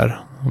titta på det här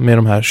med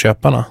de här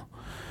köparna.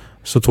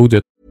 Så tog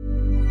det.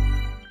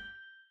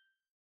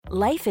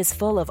 Life is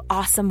full of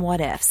awesome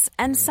what-ifs,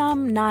 and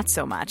some not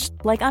so much,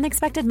 like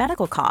unexpected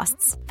medical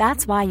costs.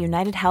 That's why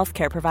United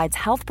Healthcare provides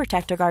Health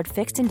Protector Guard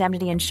fixed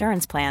indemnity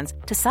insurance plans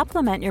to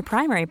supplement your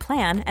primary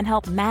plan and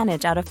help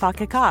manage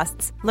out-of-pocket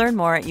costs. Learn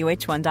more at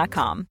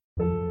uh1.com.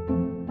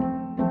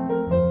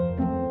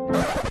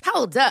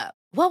 Hold up.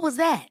 What was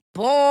that?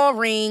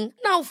 Boring.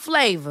 No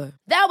flavor.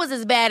 That was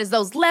as bad as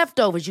those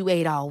leftovers you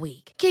ate all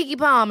week. Keke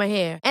Palmer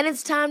here, and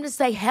it's time to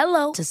say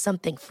hello to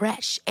something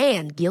fresh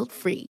and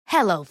guilt-free.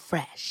 Hello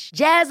Fresh.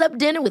 Jazz up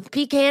dinner with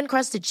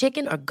pecan-crusted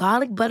chicken or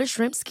garlic butter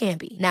shrimp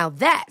scampi. Now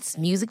that's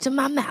music to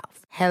my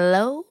mouth.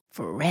 Hello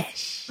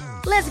Fresh.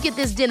 Let's get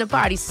this dinner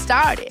party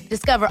started.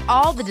 Discover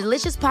all the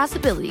delicious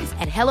possibilities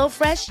at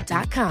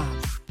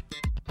hellofresh.com.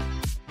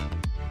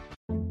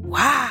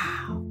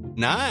 Wow.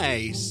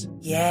 Nice.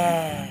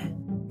 Yeah.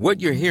 What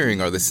you're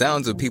hearing are the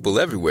sounds of people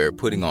everywhere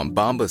putting on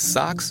Bombas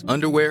socks,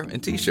 underwear,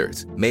 and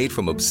T-shirts made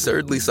from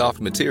absurdly soft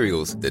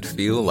materials that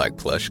feel like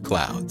plush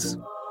clouds.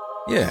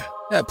 Yeah,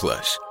 that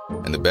plush.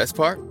 And the best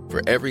part?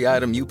 For every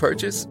item you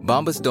purchase,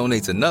 Bombas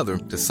donates another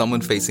to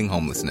someone facing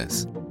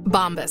homelessness.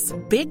 Bombas.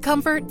 Big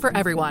comfort for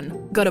everyone.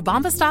 Go to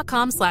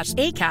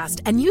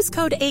bombas.com/ACAST and use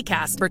code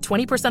ACAST for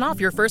 20%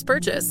 off your first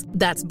purchase.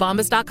 That's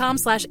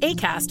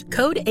bombas.com/ACAST.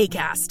 Code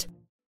ACAST.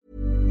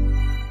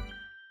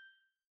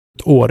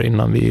 Ett år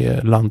innan vi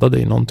landade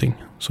i någonting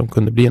som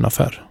kunde bli en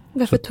affär.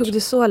 Varför tog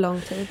det så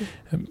lång tid?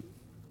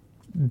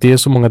 Det är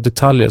så många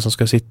detaljer som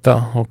ska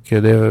sitta och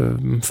det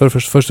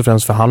är först och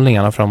främst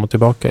förhandlingarna fram och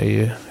tillbaka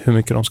i hur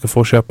mycket de ska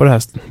få köpa det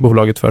här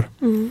bolaget för.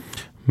 Mm.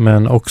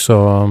 Men också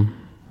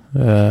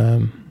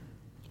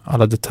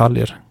alla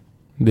detaljer.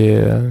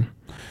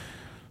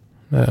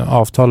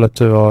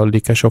 Avtalet var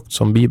lika tjockt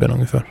som Bibeln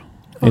ungefär.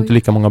 Inte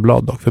lika många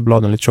blad dock, för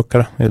bladen är lite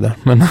tjockare i det.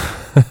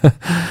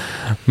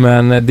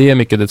 Men det är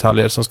mycket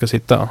detaljer som ska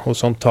sitta och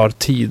sånt tar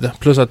tid.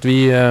 Plus att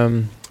vi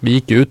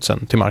gick ut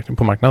sen till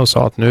på marknaden och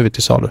sa att nu är vi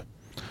till salu.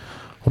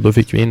 Och då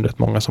fick vi in rätt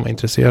många som var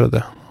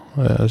intresserade.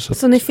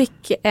 Så ni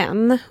fick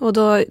en och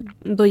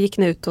då gick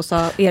ni ut och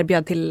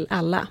erbjöd till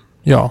alla?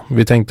 Ja,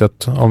 vi tänkte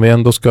att om vi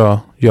ändå ska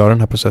göra den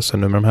här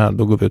processen nu med de här,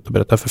 då går vi ut och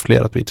berättar för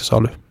fler att vi är till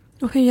salu.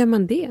 Och hur gör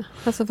man det?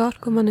 Alltså vart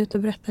går man ut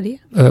och berättar det?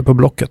 På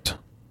Blocket.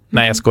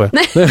 Nej, jag skojar.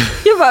 Nej,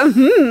 jag bara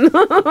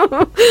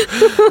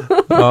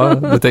Ja,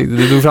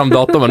 du tog fram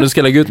datorn, men nu ska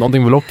jag lägga ut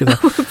någonting på Blocket.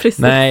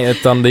 Nej,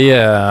 utan det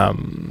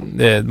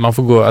är man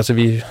får gå, alltså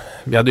vi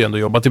hade ju ändå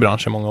jobbat i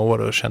branschen många år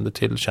och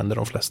kände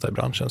de flesta i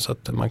branschen, så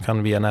att man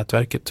kan via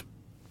nätverket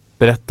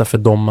berätta för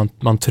dem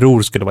man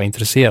tror skulle vara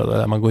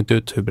intresserade. Man går inte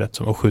ut hur brett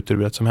och skjuter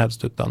hur brett som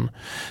helst, utan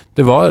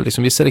det var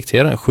liksom, vi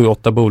selekterade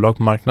 7-8 bolag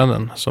på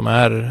marknaden som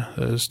är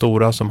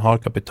stora, som har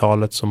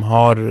kapitalet, som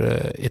har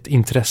ett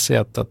intresse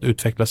att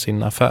utveckla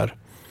sin affär,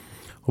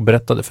 och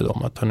berättade för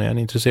dem att hon är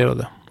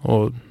intresserade.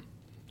 Och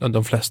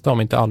de flesta,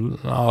 om inte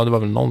alla, det var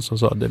väl någon som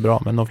sa att det är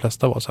bra, men de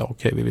flesta var så här: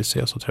 okej, vi vill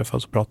ses och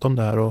träffas och prata om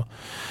det här, och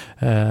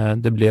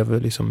det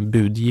blev liksom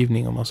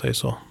budgivning, om man säger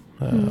så,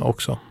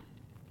 också.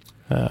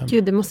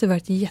 Gud, det måste ha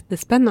varit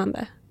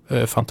jättespännande.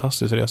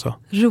 Fantastisk resa.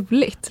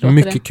 Roligt.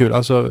 Mycket kul.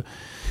 Alltså,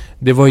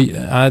 det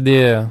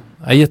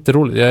är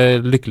jätteroligt. Jag är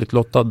lyckligt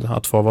lottad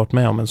att få ha varit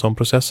med om en sån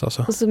process.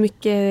 Alltså. Och så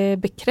mycket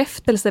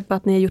bekräftelse på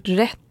att ni har gjort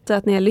rätt,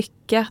 att ni har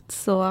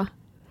lyckats. Och...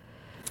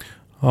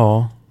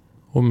 Ja,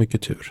 och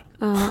mycket tur.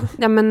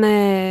 Ja,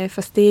 men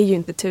fast det är ju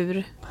inte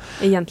tur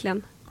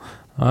egentligen.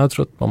 Ja, jag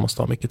tror att man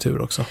måste ha mycket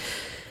tur också.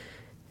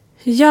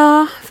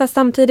 Ja, fast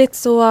samtidigt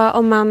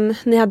så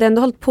ni hade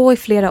ändå hållit på i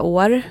flera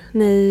år.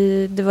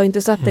 Det var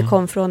inte så att det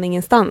kom från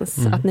ingenstans.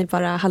 Att ni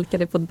bara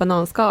halkade på ett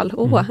bananskal.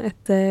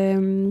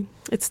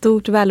 Ett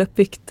stort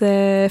väluppbyggt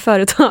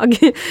företag.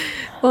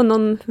 Och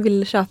någon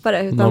vill köpa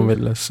det. Någon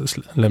vill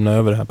lämna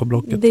över det här på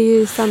Blocket. Det är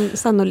ju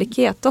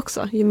sannolikhet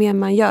också. Ju mer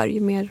man gör,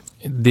 ju mer...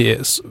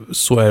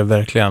 Så är det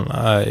verkligen.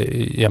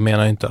 Jag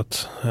menar inte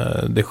att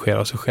det sker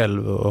av sig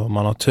själv och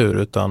man har tur.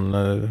 Utan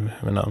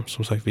jag menar,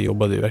 som sagt, vi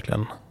jobbade ju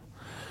verkligen...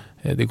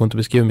 Det går inte att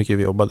beskriva hur mycket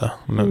vi jobbade.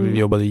 Men vi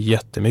jobbade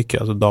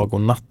jättemycket, alltså dag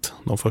och natt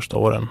de första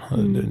åren.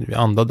 Vi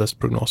andades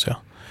prognos, ja.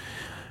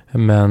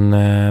 Men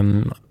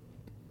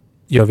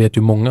jag vet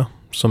ju många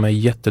som är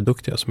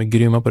jätteduktiga, som är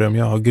grymma på det de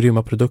gör, har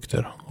grymma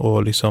produkter.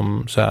 Och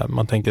liksom så här,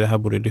 man tänker det här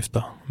borde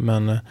lyfta.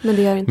 Men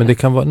det gör inte.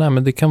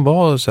 Men det kan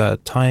vara så här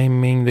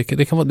timing,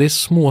 det är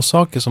små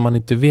saker som man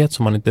inte vet,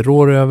 som man inte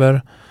rår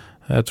över.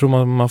 Jag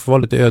tror man får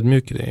vara lite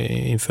ödmjuk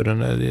inför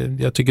den.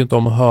 Jag tycker inte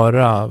om att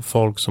höra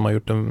folk som har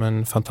gjort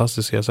en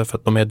fantastisk resa för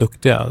att de är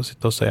duktiga.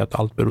 Sitta och säga att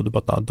allt berodde på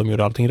att de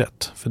gjorde allting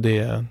rätt. För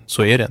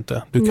så är det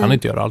inte. Du kan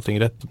inte göra allting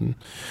rätt.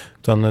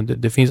 Utan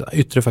det finns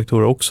yttre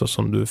faktorer också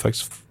som du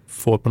faktiskt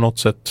får på något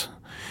sätt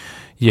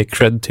ge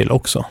cred till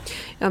också.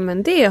 Ja,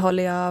 men det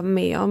håller jag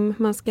med om.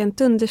 Man ska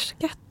inte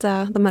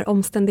underskatta de här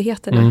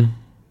omständigheterna.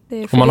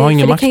 Och man har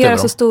ingen makt det kan över göra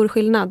dem. Så stor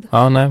skillnad.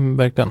 Ja, nej,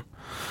 verkligen.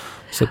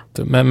 Så att,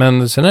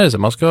 men sen är det så,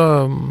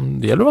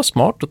 det gäller att vara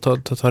smart och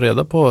ta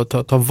reda på,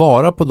 ta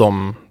vara på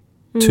de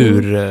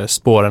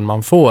turspåren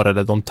man får,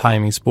 eller de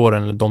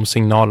timingspåren, eller de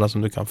signaler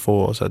som du kan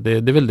få. Så det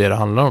är väl det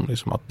handlar om.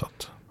 Liksom,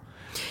 att.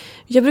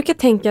 Jag brukar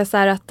tänka så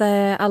här att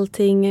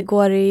allting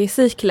går i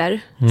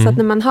cykler. Så att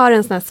när man har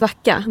en sån här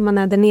svacka, man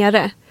är där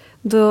nere,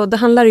 då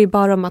handlar det ju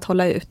bara om att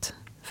hålla ut.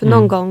 För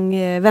någon gång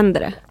vänder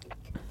det.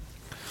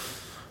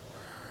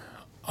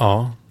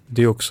 Ja,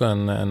 det är också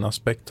en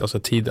aspekt, alltså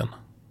tiden.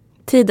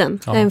 Tiden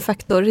är en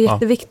faktor,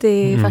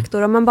 jätteviktig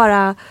faktor. Om man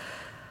bara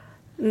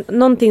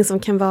någonting som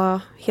kan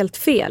vara helt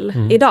fel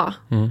idag.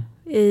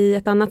 I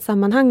ett annat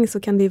sammanhang så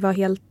kan det ju vara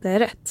helt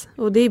rätt.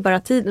 Och det är ju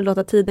bara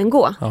låta tiden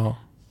gå. Ja.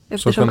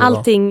 Eftersom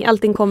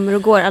allting kommer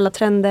och går, alla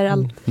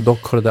trender.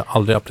 Dock har det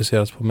aldrig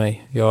applicerats på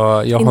mig.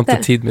 Jag har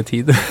inte tid med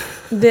tid.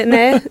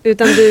 Nej,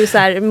 utan du så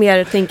här,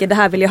 mer tänker det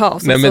här vill jag ha.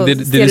 Nej, men det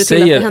du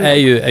säger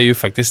är ju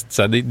faktiskt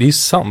så här, det är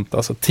sant.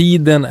 Alltså,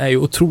 tiden är ju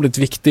otroligt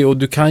viktig och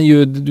du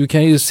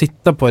kan ju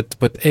sitta på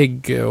ett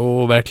ägg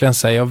och verkligen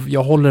säga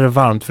jag håller det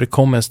varmt för det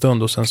kommer en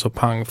stund och sen så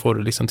pang får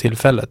du liksom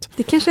tillfället.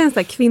 Det kanske är en sån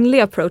här kvinnlig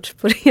approach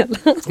på det hela.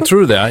 Tror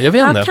du det? Jag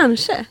vet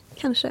inte.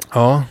 Kanske.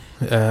 Ja,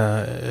 jag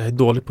är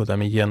dålig på det där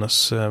med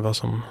genus,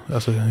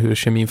 alltså hur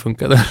kemin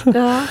funkade.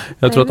 Ja,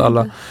 jag tror att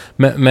alla...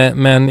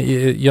 Men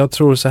jag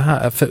tror så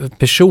här,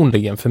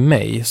 personligen för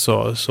mig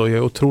så är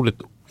jag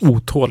otroligt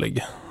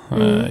otålig.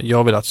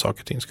 Jag vill att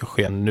saker och ting ska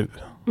ske nu.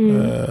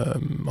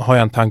 Har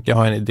jag en tanke,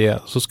 har jag en idé,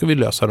 så ska vi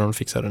lösa den och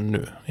fixa den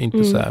nu.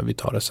 Inte så här, vi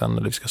tar det sen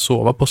eller vi ska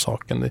sova på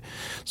saken.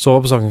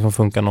 Sova på saken kan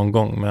funka någon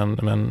gång,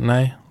 men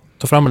nej.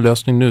 Ta fram en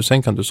lösning nu,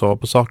 sen kan du sova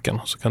på saken.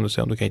 Så kan du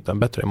se om du kan hitta en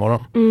bättre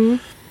imorgon.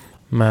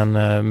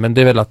 Men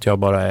det är väl att jag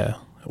bara är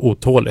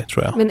otålig,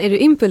 tror jag. Men är du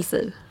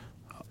impulsiv?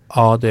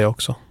 Ja, det är jag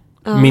också.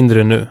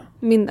 Mindre nu.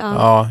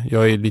 Ja,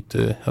 jag är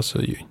lite... Alltså,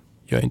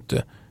 jag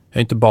är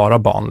inte bara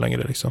barn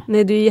längre liksom.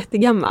 Nej, du är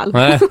jättegammal.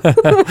 Nej.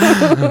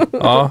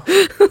 Ja.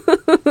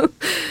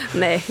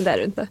 Nej, det är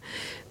du inte.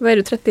 Vad är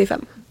du,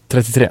 35?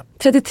 33.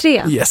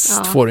 33?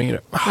 Yes, 2 år yngre.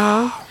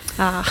 Ja.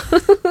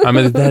 Ja, men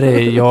det där är...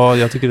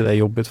 jag tycker det där är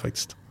jobbigt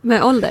faktiskt.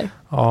 Med ålder?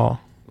 Ja.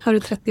 Har du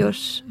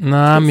 30-års...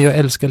 Nej, men jag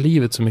älskar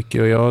livet så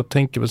mycket och jag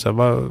tänker på så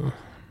här,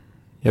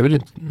 jag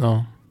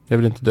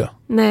vill inte dö.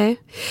 Nej,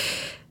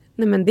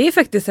 men det är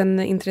faktiskt en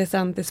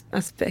intressant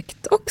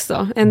aspekt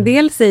också. En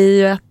del säger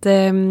ju att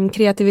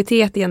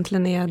kreativitet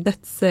egentligen är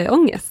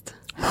dödsångest.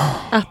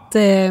 Att,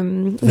 det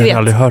har jag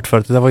aldrig hört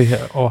förut. Det där var ju...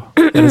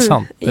 är det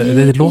sant?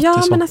 Det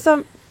låter så. Men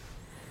alltså...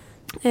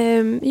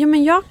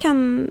 men jag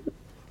kan...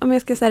 Om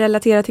jag ska så här,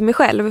 relatera till mig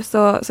själv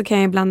så kan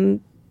jag ibland...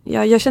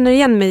 Jag känner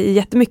igen mig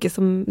jättemycket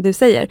som du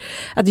säger.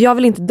 Att jag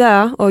vill inte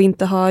dö och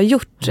inte ha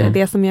gjort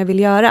det som jag vill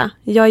göra.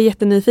 Jag är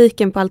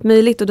jättenyfiken på allt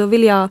möjligt och då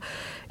vill jag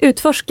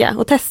utforska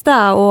och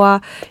testa.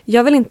 Och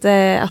jag vill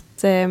inte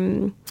att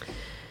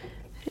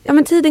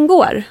men tiden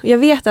går. Jag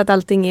vet att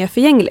allting är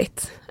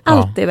förgängligt.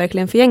 Allt är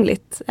verkligen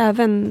förgängligt.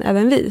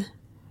 Även vi.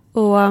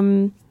 Och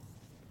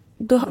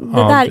det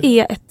där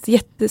är ett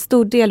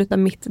jättestor del av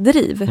mitt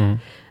driv.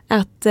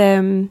 Att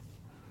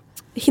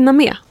hinna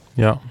med.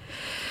 Ja.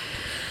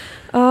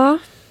 Ja.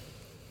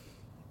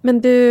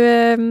 Men du,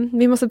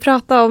 vi måste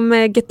prata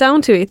om Get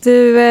Down to It.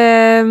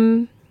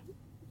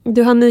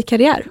 Du har en ny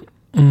karriär.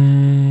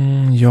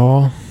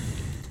 Ja.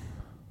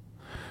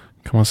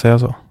 Kan man säga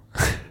så?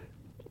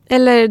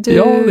 Eller du...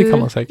 Ja, det kan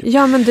man säkert.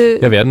 Ja, men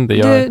jag vet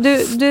inte.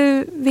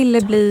 Du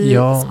ville bli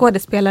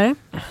skådespelare.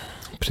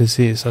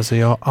 Precis. Alltså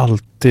jag har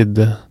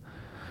alltid...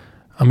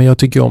 Ja, men jag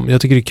tycker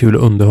det är kul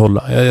att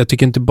underhålla. Jag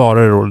tycker inte bara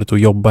det är roligt att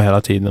jobba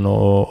hela tiden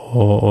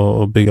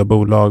och bygga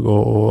bolag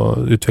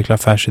och utveckla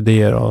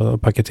affärsidéer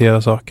och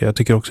paketera saker. Jag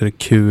tycker också det är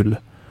kul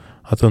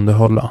att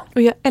underhålla.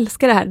 Och jag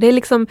älskar det här. Det är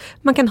liksom,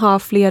 man kan ha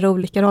flera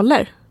olika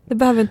roller. Det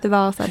behöver inte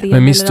vara så här.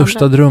 Men min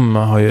största dröm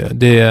har ju,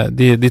 det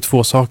är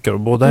 2 saker och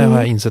båda har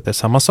jag insett är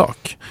samma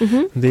sak.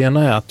 Det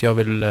ena är att jag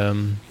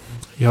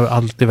har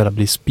alltid velat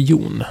bli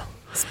spion.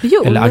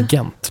 Eller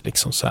agent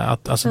liksom så här.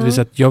 Det vill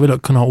säga att jag vill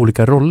kunna ha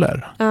olika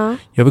roller.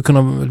 Jag vill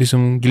kunna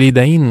liksom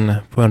glida in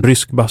på en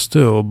rysk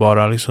bastu och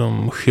bara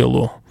liksom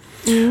chillo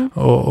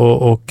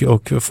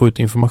och få ut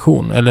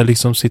information eller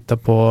liksom sitta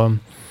på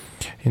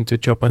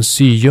på en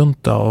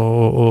syjunta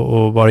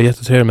och vara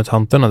jättetrevlig med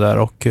tanterna där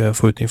och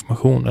få ut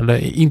information eller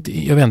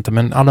inte, jag vet inte,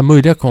 men alla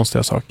möjliga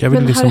konstiga saker.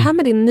 Men har det här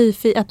med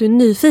att du är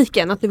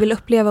nyfiken, att du vill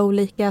uppleva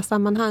olika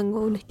sammanhang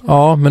och olika...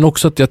 Ja, men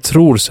också att jag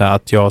tror så här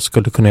att jag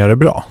skulle kunna göra det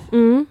bra.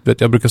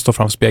 Jag brukar stå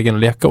fram spegeln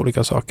och leka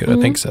olika saker.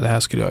 Jag tänker så här, det här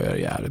skulle jag göra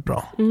jävligt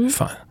bra.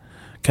 Fan,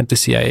 kan inte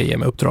CIA ge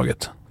mig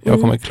uppdraget.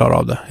 Jag kommer klara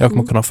av det. Jag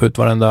kommer kunna få ut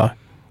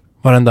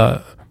varenda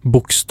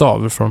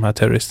bokstav från de här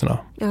terroristerna.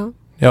 Ja.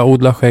 Jag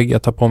odlar skägg,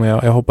 jag tar på mig,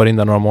 jag hoppar in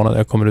där några månader,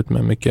 jag kommer ut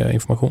med mycket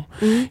information.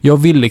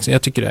 Jag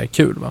tycker det är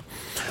kul, va.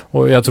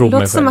 Och jag tror det låter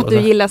mig själv. Som att du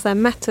gillar så här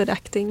method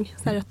acting,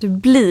 så här att du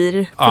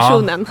blir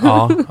personen.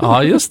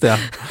 Ja, just det.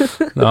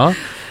 Ja.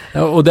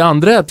 Och det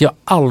andra är att jag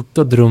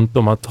alltid har drömt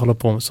om att hålla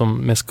på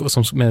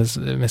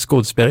med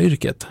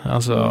skådespelaryrket.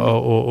 Alltså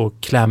och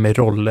klä mig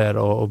roller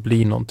och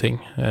bli någonting,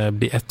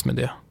 bli ett med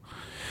det.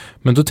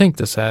 Men då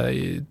tänkte jag så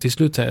här, till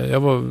slut, jag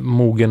var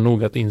mogen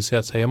nog att inse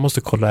att jag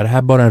måste kolla, är det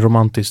här bara en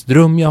romantisk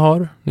dröm jag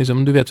har?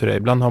 Liksom, du vet hur det är,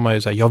 ibland har man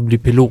ju så här, jag blir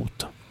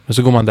pilot. Men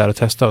så går man där och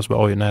testar och så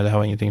bara, oj nej, det här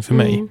var ingenting för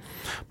mig.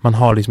 Man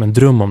har liksom en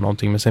dröm om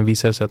någonting, men sen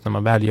visar det sig att när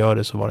man väl gör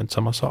det så var det inte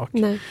samma sak.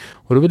 Nej.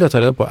 Och då vill jag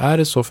ta reda på, är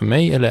det så för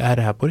mig eller är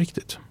det här på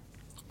riktigt?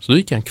 Så då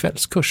gick jag en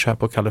kvällskurs här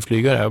på Kalle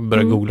Flygare och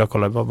började googla och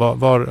kolla,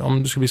 var,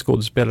 om du ska bli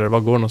skådespelare, var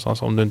går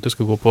någonstans om du inte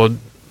ska gå på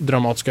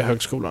Dramatiska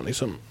högskolan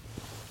liksom.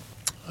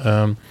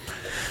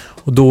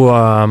 Och då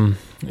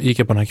gick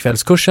jag på den här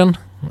kvällskursen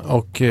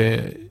och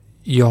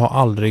jag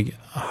har aldrig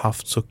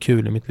haft så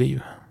kul i mitt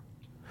liv.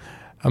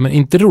 ja, men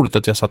inte roligt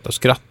att jag satt och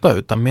skrattade,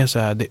 utan mer så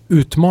här, det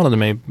utmanade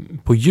mig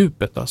på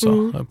djupet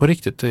alltså. På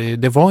riktigt.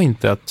 Det var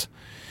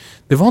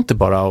inte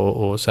bara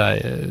att så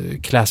här,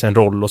 klä sig en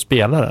roll och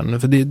spela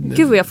den. För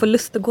Gud vad jag får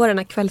lust att gå den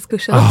här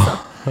kvällskursen också.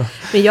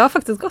 Men jag har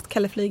faktiskt gått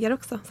Kalle Flygare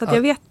också, så att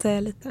jag vet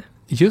lite.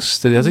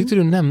 Just det, jag tyckte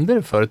du nämnde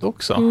det förut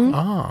också.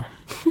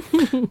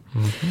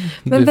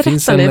 Men det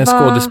finns en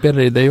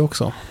skådespelare i dig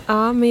också.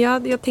 Ja, men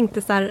jag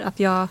tänkte så här att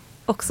jag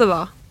också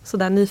var så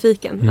där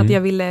nyfiken. Att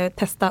jag ville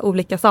testa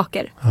olika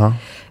saker.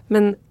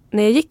 Men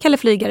när jag gick Kalle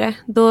Flygare,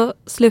 då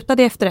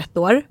slutade jag efter 1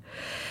 år.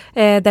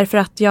 Därför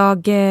att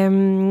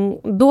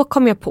då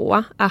kom jag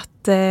på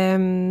att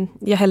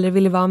jag hellre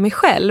ville vara mig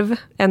själv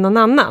än någon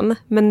annan.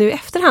 Men nu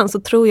efterhand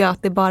så tror jag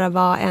att det bara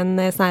var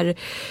en sån här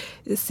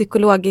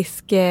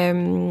psykologisk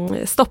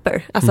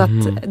stopper. Alltså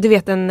att, du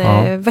vet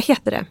vad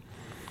heter det?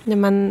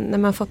 När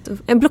man fått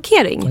en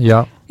blockering.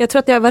 Ja. Jag tror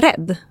att jag var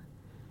rädd.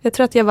 Jag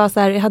tror att jag var så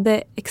här, jag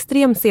hade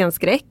extrem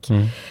scenskräck.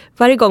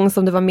 Varje gång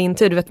som det var min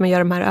tur, du vet man gör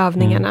de här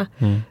övningarna,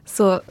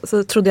 så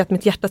trodde jag att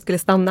mitt hjärta skulle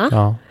stanna.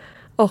 Ja.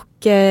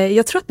 Och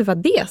jag tror att det var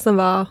det som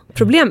var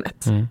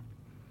problemet.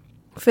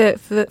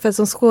 För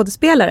som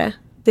skådespelare,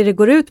 det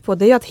går ut på,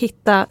 det är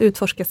att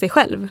utforska sig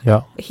själv.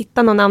 Ja.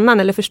 Hitta någon annan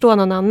eller förstå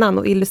någon annan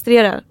och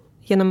illustrera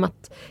genom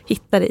att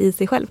hitta det i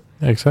sig själv.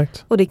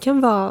 Exakt. Och det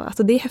kan vara,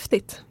 alltså det är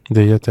häftigt.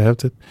 Det är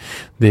jättehäftigt.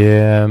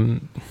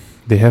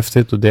 Det är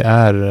häftigt och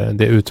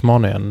det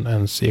utmanar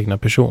ens egna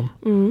person.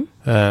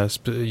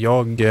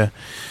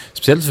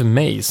 Speciellt för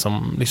mig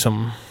som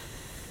liksom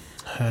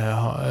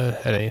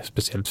eller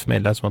speciellt för mig,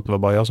 det lät som att det var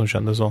bara jag som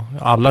kände så.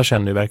 Alla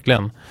känner ju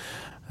verkligen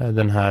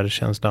den här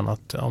känslan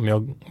att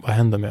vad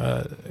händer om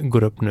jag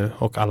går upp nu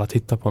och alla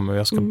tittar på mig och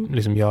jag ska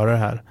liksom göra det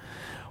här.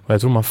 Och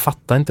jag tror man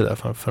fattar inte det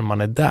för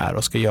man är där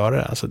och ska göra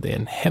det. Alltså det är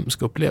en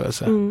hemsk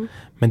upplevelse.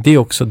 Men det är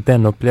också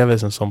den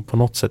upplevelsen som på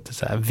något sätt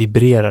så här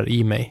vibrerar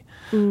i mig.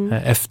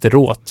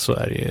 Efteråt så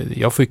är det,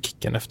 jag får ju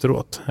kicken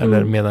efteråt.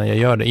 Eller medan jag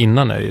gör det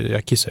innan,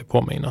 jag kissar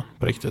på mig innan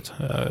på riktigt.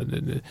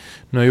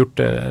 Nu har jag gjort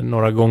det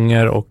några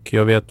gånger och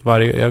jag vet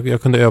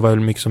jag kunde öva hur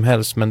mycket som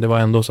helst, men det var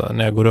ändå så här,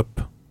 när jag går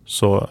upp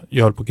så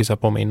jag höll på att kissa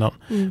på mig innan.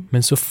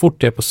 Men så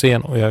fort jag är på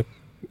scen och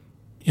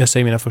jag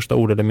säger mina första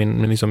ord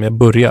eller liksom jag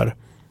börjar,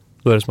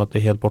 då är det som att det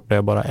är helt borta.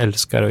 Jag bara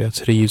älskar och jag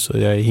trivs och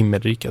jag är i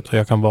himmelriket och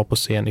jag kan vara på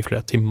scen i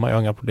flera timmar. Jag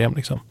har inga problem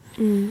liksom.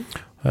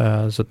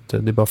 Så att det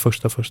är bara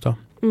första.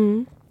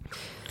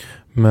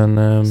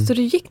 Men, så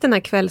du gick den här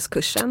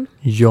kvällskursen?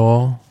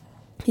 Ja.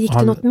 Gick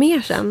det något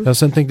mer sen? Ja,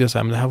 sen tänkte jag så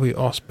här, men det här var ju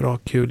asbra,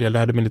 kul. Jag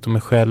lärde mig lite om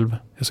mig själv.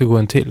 Jag ska gå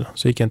en till.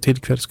 Så gick jag en till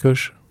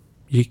kvällskurs.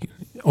 Gick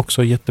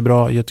också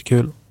jättebra,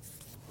 jättekul.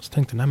 Så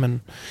tänkte jag, nej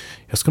men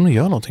jag ska nog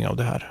göra någonting av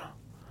det här.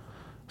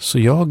 Så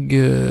jag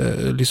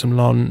liksom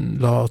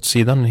la åt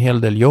sidan en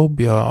hel del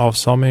jobb. Jag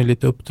avsade mig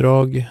lite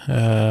uppdrag.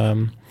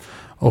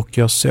 Och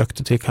jag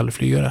sökte till Kalle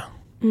Flygare.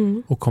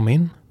 Och kom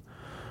in.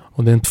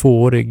 Och det är en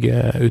 2-årig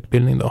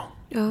utbildning då.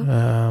 Ja.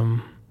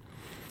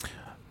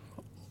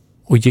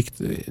 Och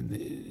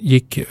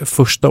gick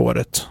första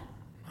året.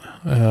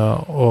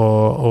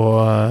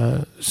 Och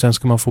sen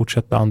ska man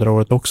fortsätta andra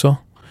året också.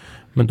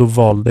 Men då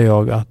valde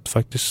jag att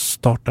faktiskt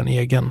starta en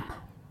egen.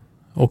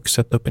 Och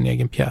sätta upp en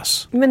egen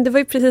pjäs. Men det var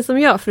ju precis som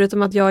jag,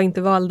 förutom att jag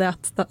inte valde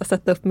att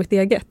sätta upp mitt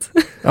eget.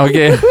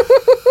 Okej.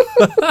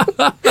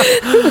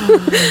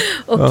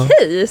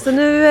 Okej, så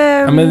nu...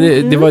 Ja,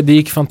 men det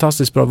gick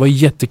fantastiskt bra. Det var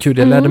jättekul.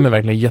 Jag lärde mig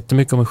verkligen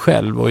jättemycket om mig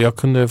själv. Och jag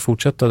kunde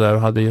fortsätta där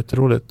och hade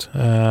jätteroligt.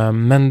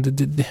 Men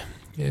det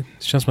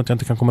känns som att jag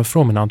inte kan komma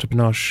ifrån mina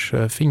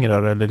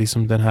entreprenörsfingrar. Eller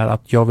liksom den här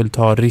att jag vill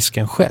ta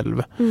risken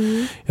själv.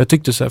 Jag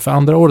tyckte så här, för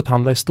andra året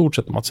handlar i stort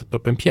sett om att sätta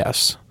upp en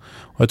pjäs.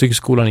 Och jag tycker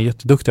skolan är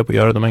jätteduktiga på att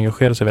göra det. De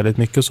engagerar sig väldigt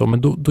mycket och så.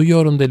 Men då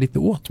gör de det lite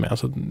åt mig.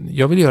 Alltså,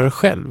 jag vill göra det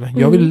själv.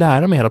 Jag vill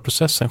lära mig hela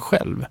processen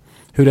själv.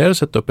 Hur är det att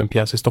sätta upp en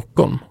pjäs i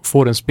Stockholm?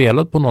 Få den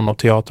spelad på någon av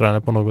teatrarna eller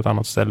på något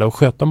annat ställe. Och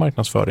sköta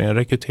marknadsföringen,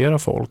 rekrytera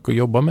folk och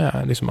jobba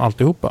med liksom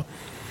alltihopa.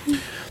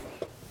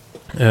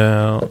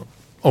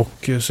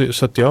 Och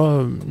så att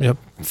jag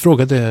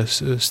frågade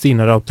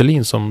Stina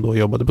Rautelin som då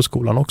jobbade på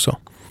skolan också.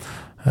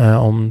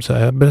 Om så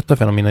här, jag berättade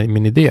för henne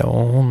min idé.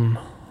 Och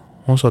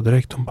hon sa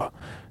direkt, hon bara,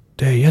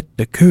 det är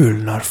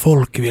jättekul när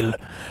folk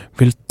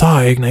vill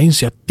ta egna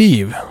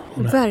initiativ.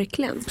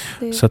 Verkligen.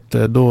 Så att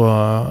då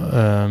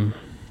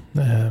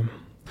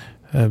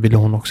ville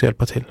hon också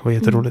hjälpa till. Det var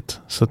jätteroligt.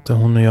 Så att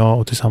hon och jag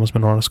och tillsammans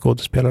med några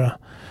skådespelare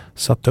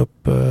satte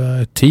upp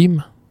ett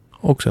team.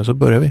 Och sen så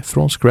började vi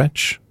från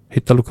scratch.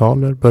 Hitta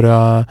lokaler,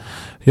 börja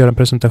göra en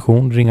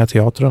presentation, ringa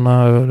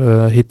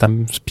teatrarna, hitta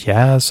en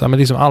pjäs. Men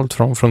liksom allt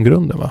från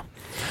grunden, va?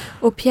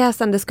 Och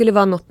pjäsen, det skulle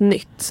vara något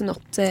nytt?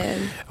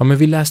 Ja, men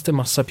vi läste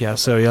massa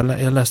pjäser och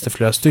jag läste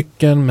flera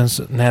stycken. Men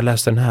när jag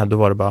läste den här, då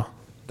var det bara,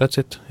 that's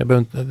it. Vi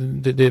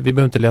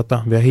behöver inte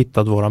leta. Vi har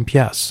hittat våran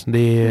pjäs.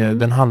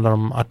 Den handlar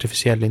om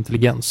artificiell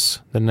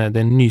intelligens. Det är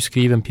en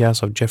nyskriven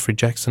pjäs av Jeffrey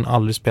Jackson,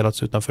 aldrig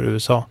spelats utanför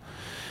USA.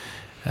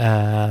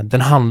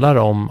 Den handlar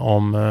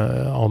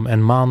om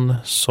en man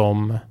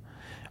som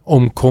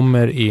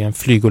omkommer i en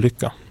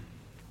flygolycka.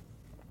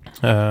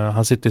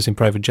 Han sitter i sin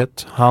private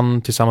jet.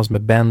 Han tillsammans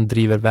med Ben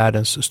driver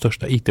världens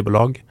största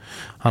IT-bolag.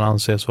 Han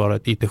anses vara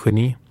ett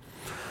IT-geni.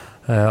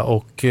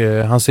 Och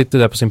han sitter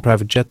där på sin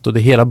private jet och det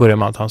hela börjar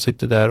med att han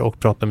sitter där och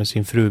pratar med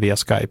sin fru via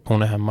Skype.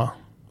 Hon är hemma.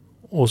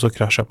 Och så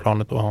kraschar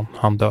planet och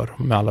han dör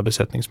med alla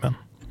besättningsmän.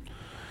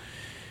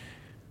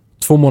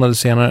 2 månader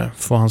senare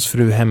får hans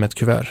fru hem ett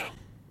kuvert.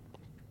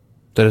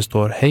 Där det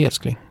står: hej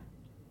älskling.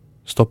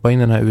 Stoppa in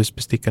den här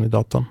USB-stickan i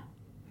datorn.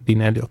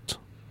 Din Elliot.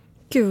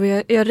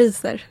 Gud, jag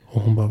ryser.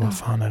 Och hon bara, vad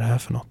fan är det här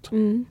för något?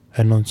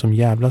 Är det någon som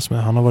jävlas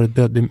med? Han har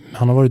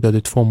varit död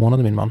i 2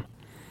 månader, min man.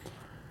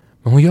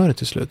 Men hon gör det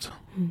till slut.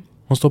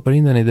 Hon stoppar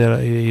in den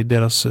i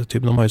deras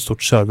typ, de har ju ett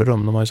stort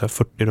serverrum. De har ju så här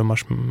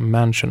 40-rummars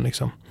mansion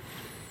liksom.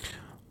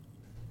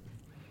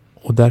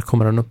 Och där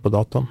kommer han upp på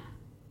datorn.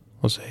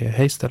 Och säger: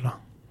 hej Stella.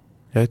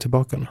 Jag är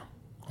tillbaka nu.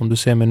 Om du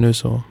ser mig nu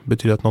så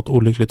betyder det att något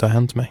olyckligt har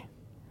hänt mig.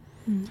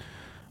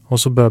 Och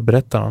så börjar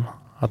berätta han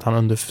att han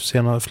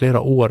under flera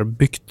år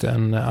byggt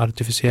en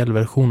artificiell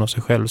version av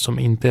sig själv som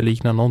inte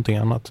liknar någonting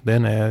annat.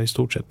 Den är i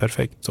stort sett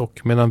perfekt.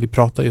 Och medan vi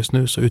pratar just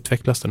nu så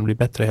utvecklas den och blir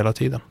bättre hela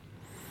tiden.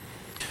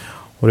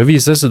 Och det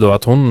visar sig då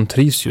att hon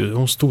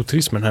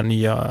stortrivs med den här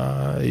nya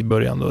i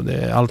början då.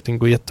 Allting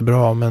går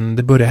jättebra, men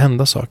det börjar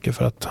hända saker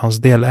för att hans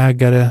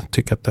delägare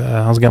tycker att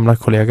hans gamla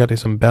kollega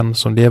liksom Ben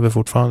som lever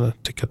fortfarande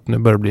tycker att det nu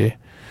börjar bli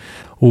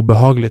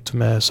obehagligt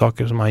med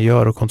saker som han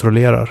gör och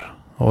kontrollerar.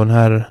 Och den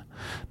här,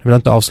 jag vill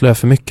inte avslöja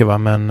för mycket va,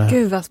 men...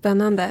 Gud vad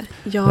spännande.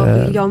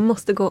 Jag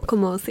måste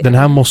komma och se. Den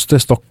här måste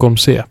Stockholm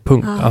se,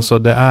 punkt. Ja. Alltså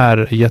det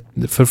är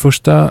för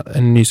första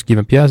en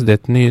nyskriven pjäs,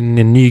 det är en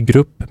ny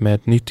grupp med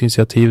ett nytt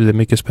initiativ, det är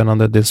mycket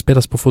spännande. Det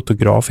spelas på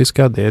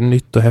Fotografiska, det är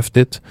nytt och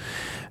häftigt.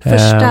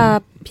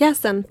 Första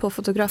pjäsen på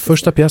Fotografiska.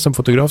 Första pjäsen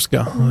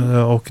Fotografiska.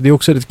 Och det är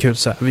också lite kul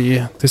så här,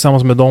 vi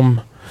tillsammans med dem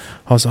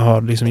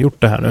har liksom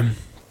gjort det här nu.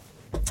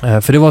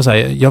 För det var så här,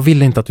 jag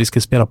ville inte att vi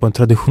skulle spela på en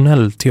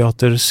traditionell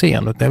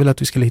teaterscen, utan jag ville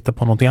att vi skulle hitta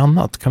på någonting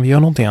annat. Kan vi göra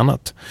någonting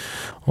annat?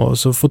 Och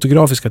så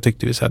Fotografiska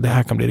tyckte vi så här, det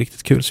här kan bli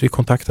riktigt kul, så vi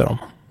kontaktade dem.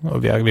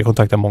 Och vi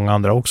kontaktade många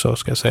andra också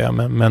ska jag säga,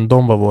 men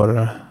de var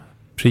vår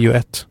prio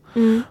 1.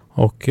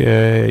 Och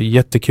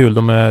jättekul,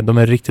 de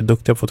är riktigt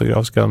duktiga på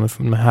Fotografiska,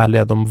 de är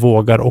härliga, de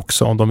vågar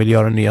också om de vill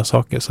göra nya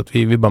saker, så att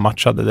vi bara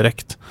matchade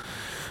direkt.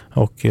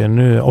 Och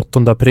nu 8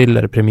 april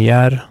är det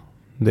premiär.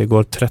 Det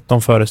går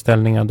 13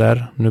 föreställningar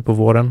där nu på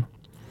våren.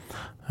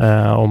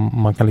 Och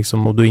man kan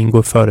liksom, och då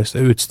ingår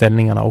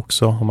utställningarna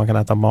också, och man kan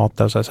äta mat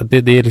där, så det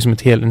är liksom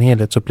en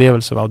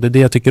helhetsupplevelse, va? Och det är det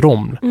jag tycker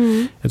om.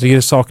 Jag tycker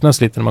det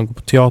saknas lite när man går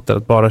på teater,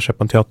 att bara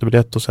köpa en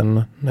teaterbiljett och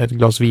sen ett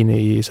glas vin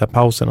i så här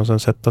pausen och sen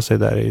sätta sig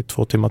där i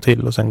 2 timmar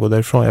till och sen gå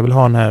därifrån. Jag vill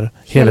ha den här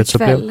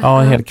helhetsupplevelsen.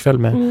 Ja, en hel kväll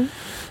med.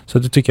 Så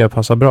det tycker jag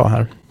passar bra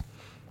här.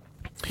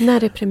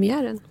 När är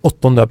premiären?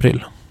 8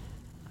 april.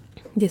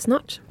 Det är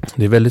snart.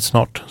 Det är väldigt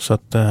snart. Så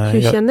att,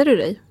 hur känner du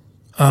dig?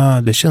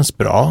 Det känns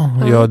bra.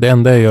 Det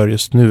enda jag gör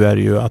just nu är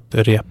ju att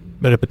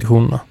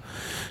repetitionerna.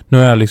 Nu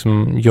har jag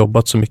liksom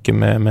jobbat så mycket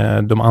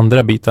med de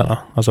andra bitarna.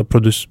 Alltså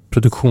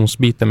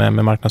produktionsbiten med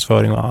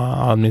marknadsföring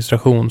och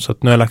administration. Så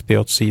att nu har jag lagt det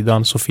åt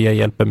sidan. Sofia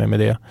hjälper mig med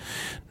det.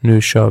 Nu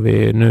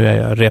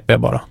repar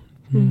jag bara.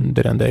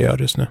 Det är det enda jag gör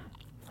just nu.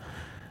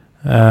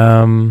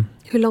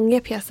 Hur lång är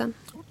pjäsen?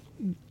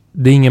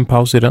 Det är ingen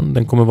paus i den.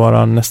 Den kommer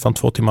vara nästan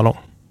 2 timmar lång.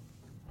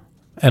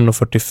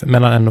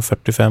 Mellan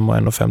 1,45 och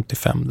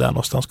 1,55 där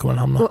någonstans kommer den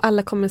hamna. Och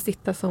alla kommer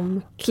sitta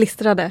som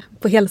klistrade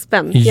på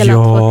helspänn hela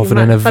 2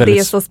 timmar. För det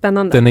är så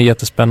spännande. Den är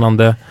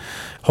jättespännande.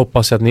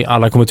 Hoppas att ni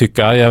alla kommer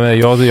tycka.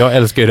 Jag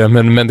älskar det,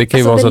 men det kan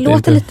ju vara så att det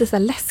låter lite så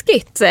här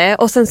läskigt.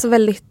 Och sen så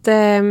väldigt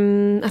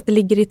att det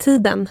ligger i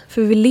tiden.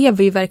 För vi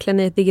lever ju verkligen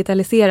i ett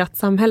digitaliserat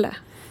samhälle.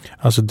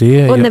 Alltså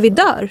och när vi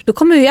dör, då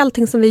kommer ju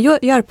allting som vi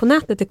gör på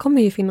nätet, det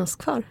kommer ju finnas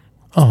kvar.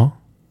 Ja,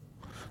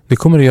 det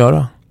kommer det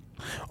göra.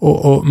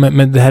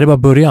 Men det här är bara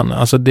början.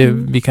 Alltså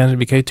vi kan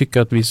ju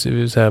tycka att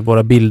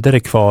våra bilder är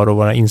kvar och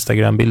våra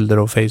Instagram-bilder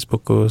och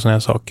Facebook och såna här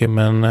saker,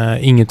 men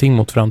ingenting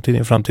mot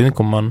framtiden. I framtiden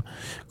kommer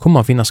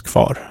man finnas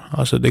kvar.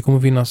 Alltså det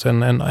kommer finnas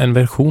en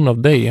version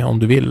av dig om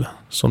du vill,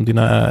 som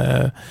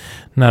dina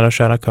nära och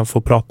kära kan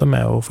få prata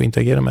med och få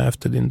interagera med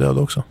efter din död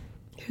också.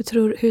 Hur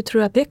tror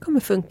du att det kommer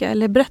funka?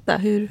 Eller berätta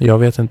hur... Jag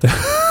vet inte.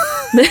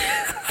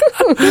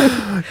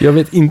 Jag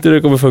vet inte hur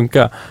det kommer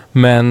funka,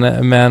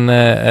 men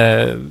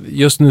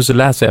just nu så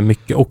läser jag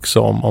mycket också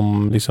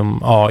om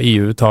liksom AI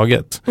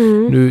överhuvudtaget.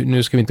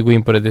 Nu ska vi inte gå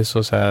in på det är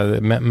så här,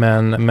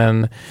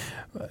 men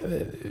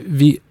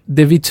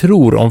det vi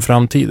tror om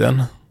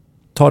framtiden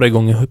tar det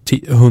gånger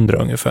 100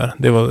 ungefär.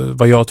 Det var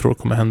vad jag tror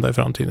kommer hända i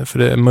framtiden,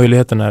 för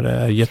möjligheterna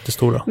är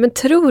jättestora. Men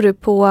tror du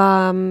på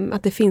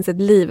att det finns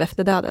ett liv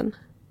efter döden?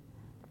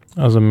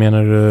 Alltså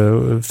menar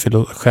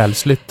du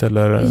själsligt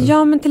eller?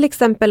 Ja, men till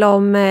exempel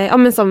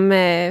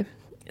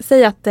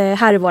säg att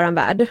här är våran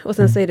värld och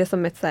sen så är det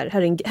som ett så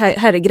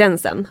här är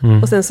gränsen.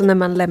 Och sen så när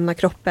man lämnar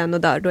kroppen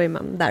och dör, då är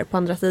man där på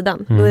andra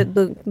sidan.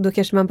 Då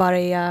kanske man bara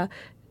är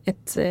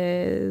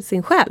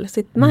sin själ,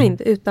 sitt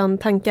mind, utan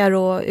tankar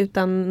och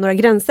utan några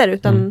gränser,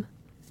 utan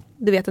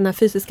du vet den här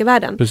fysiska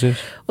världen. Precis.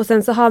 Och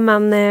sen så har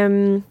man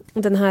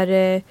den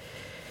här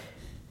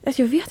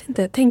Alltså jag vet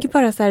inte. Jag tänker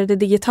bara så här det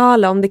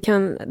digitala. Om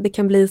det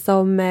kan bli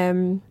som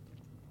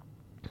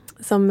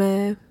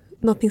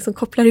någonting som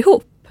kopplar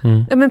ihop.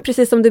 Ja, men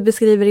precis som du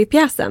beskriver i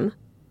pjäsen.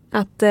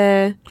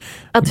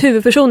 Att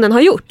huvudpersonen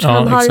har gjort.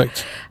 Ja,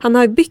 han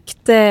har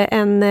byggt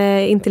en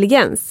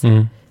intelligens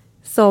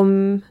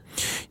som...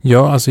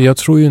 Ja, alltså jag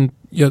tror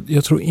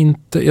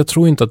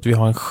inte att vi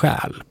har en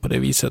själ på det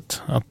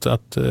viset.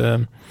 Att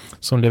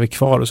som lever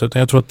kvar och så. Utan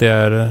jag tror att det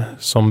är,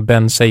 som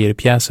Ben säger i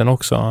pjäsen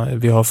också,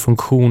 vi har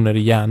funktioner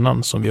i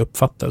hjärnan som vi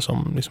uppfattar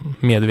som liksom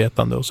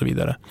medvetande och så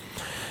vidare.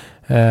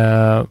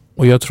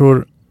 Och jag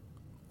tror,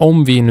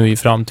 om vi nu i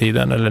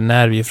framtiden, eller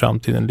när vi i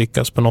framtiden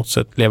lyckas på något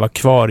sätt leva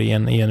kvar i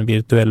en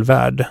virtuell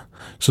värld,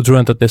 så tror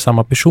jag inte att det är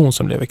samma person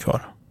som lever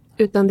kvar.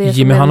 Utan det är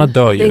Jimmy Hanna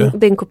dör ju.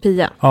 Det är en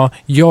kopia. Ja,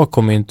 jag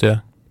kommer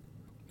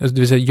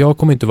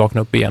inte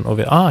vakna upp igen och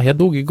jag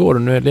dog igår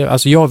och nu är jag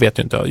alltså jag vet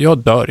ju inte, jag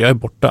dör, jag är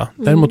borta.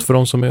 Däremot för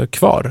de som är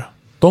kvar,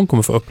 de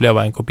kommer få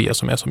uppleva en kopia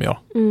som är som jag.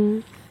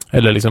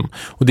 Eller liksom,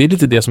 och det är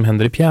lite det som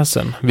händer i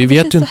pjäsen. Vi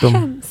vet ju inte om...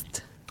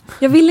 Hemskt.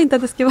 Jag vill inte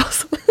att det ska vara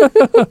så.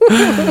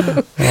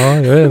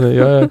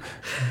 Ja,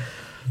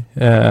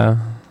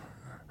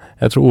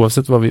 jag tror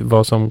oavsett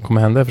vad som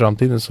kommer hända i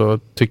framtiden så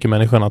tycker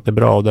människan att det är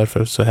bra och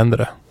därför så händer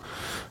det.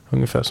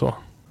 Ungefär så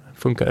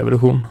funkar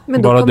evolution.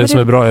 Bara det som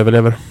är bra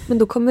överlever. Men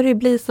då kommer det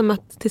bli som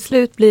att till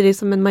slut blir det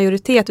som en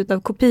majoritet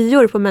utav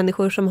kopior på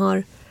människor som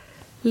har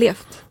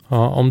levt.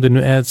 Ja, om det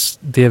nu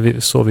är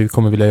så vi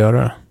kommer vilja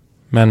göra det.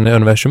 Men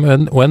universum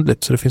är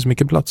oändligt så det finns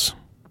mycket plats.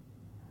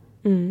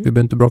 Vi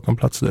behöver inte bråka om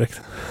plats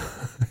direkt.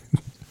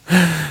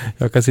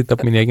 Jag kan sitta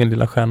på min egen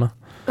lilla stjärna.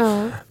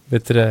 Ja.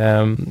 Vet du,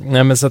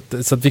 nej men så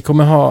att vi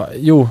kommer ha...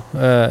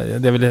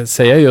 det jag ville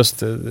säga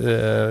just... jag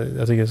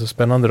tycker det är så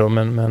spännande då,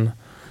 men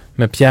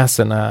med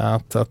pjäsen är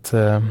att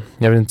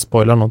jag vill inte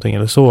spoila någonting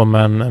eller så,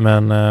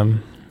 men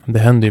det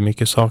händer ju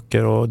mycket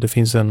saker och det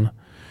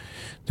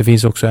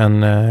finns också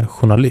en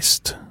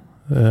journalist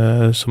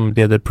som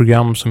leder ett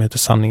program som heter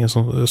Sanningen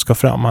som ska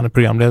fram. Han är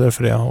programledare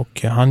för det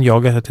och han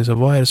jagar sig till så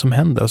vad är det som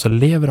händer? Alltså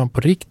lever han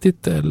på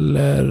riktigt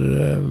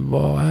eller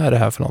vad är det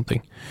här för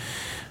någonting?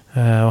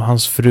 Och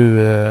hans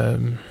fru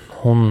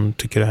hon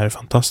tycker det här är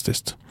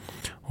fantastiskt.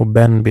 Och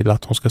Ben vill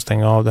att hon ska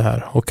stänga av det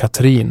här. Och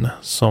Katrin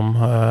som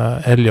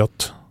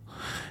Elliot,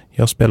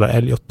 jag spelar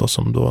Elliot då,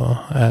 som då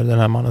är den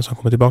här mannen som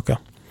kommer tillbaka.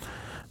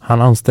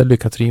 Han anställde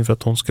Katrin för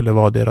att hon skulle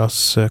vara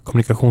deras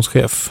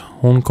kommunikationschef.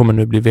 Hon kommer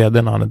nu bli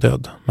vd när han är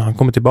död. Men han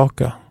kommer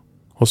tillbaka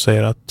och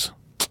säger att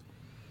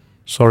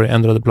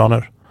ändrade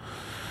planer.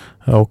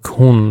 Och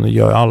hon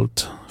gör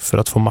allt för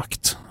att få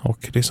makt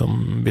och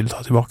liksom vill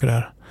ta tillbaka det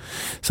här.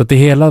 Så att det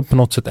hela på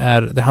något sätt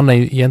det handlar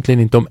egentligen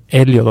inte om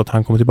Elliot att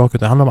han kommer tillbaka,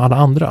 utan det handlar om alla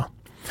andra.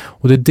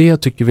 Och det är det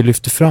jag tycker vi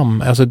lyfter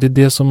fram. Alltså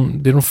det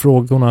är de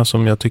frågorna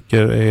som jag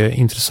tycker är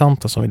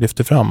intressanta som vi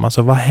lyfter fram.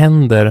 Alltså vad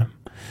händer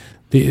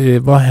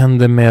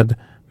med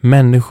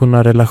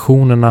människorna,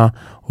 relationerna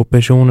och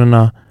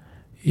personerna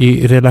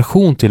i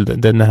relation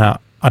till den här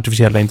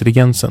artificiella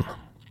intelligensen?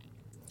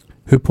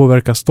 Hur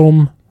påverkas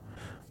de?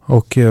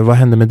 Och vad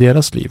händer med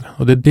deras liv?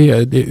 Och det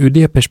är ur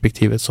det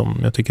perspektivet som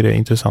jag tycker det är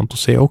intressant att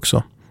se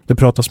också. Det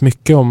pratas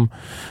mycket om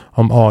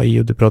AI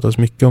och det pratas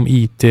mycket om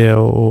IT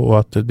och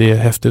att det är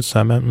häftigt så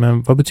här,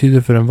 men vad betyder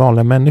det för den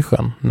vanliga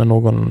människan när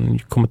någon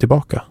kommer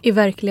tillbaka? I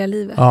verkliga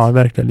livet. Ja, i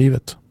verkliga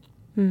livet.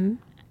 Mm.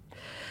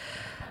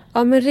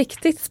 Ja, men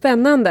riktigt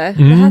spännande.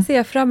 Det här ser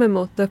jag fram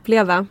emot att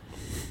uppleva.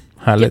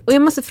 Härligt. Och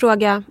jag måste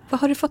fråga,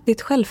 vad har du fått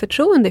ditt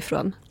självförtroende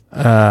ifrån?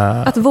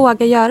 Att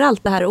våga göra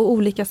allt det här och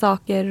olika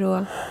saker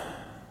och...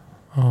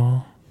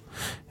 Ja,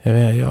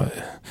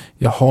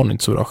 jag har nog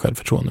inte så bra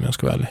självförtroende om jag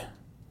ska vara ärlig.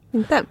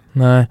 Inte?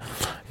 Nej,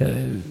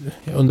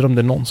 jag undrar om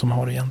det är någon som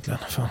har det egentligen.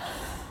 Fan.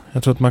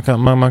 Jag tror att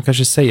man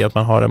kanske säger att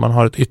man har det. Man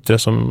har ett yttre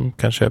som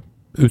kanske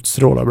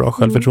utstrålar bra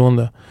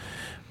självförtroende.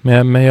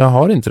 Men jag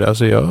har inte det.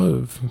 Alltså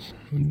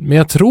men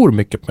jag tror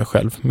mycket på mig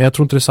själv. Men jag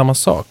tror inte det är samma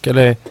sak.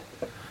 Eller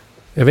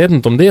jag vet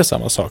inte om det är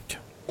samma sak.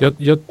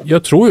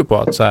 Jag tror ju på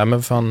att så här,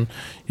 men fan,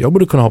 jag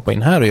borde kunna hoppa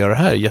in här och göra det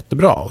här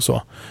jättebra och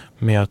så.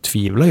 Men jag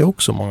tvivlar ju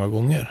också många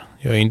gånger.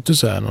 Jag är inte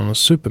så här någon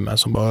superman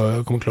som bara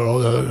jag kommer klara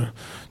av det här.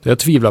 Jag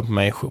tvivlar på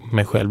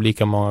mig själv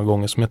lika många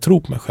gånger som jag tror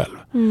på mig själv.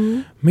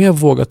 Men jag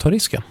vågar ta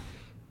risken.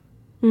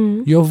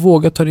 Jag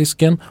vågar ta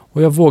risken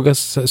och jag vågar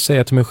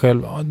säga till mig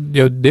själv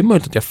det är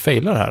möjligt att jag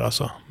failar här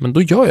alltså. Men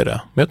då gör jag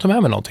det. Men jag tar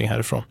med mig någonting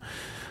härifrån.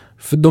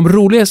 För de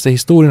roligaste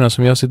historierna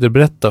som jag sitter och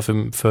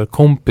berättar för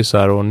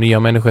kompisar och nya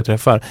människor jag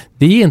träffar,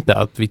 det är inte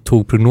att vi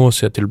tog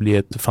prognoser till att bli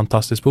ett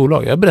fantastiskt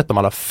bolag. Jag berättar om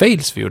alla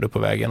fails vi gjorde på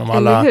vägen.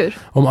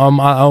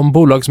 Om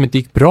bolag som inte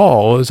gick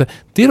bra. Och så.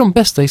 Det är de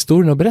bästa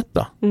historierna att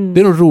berätta.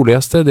 Det är de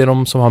roligaste, det är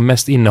de som har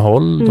mest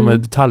innehåll, de är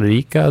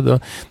detaljrika,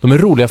 de är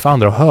roliga för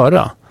andra att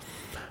höra.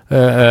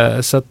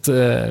 Så att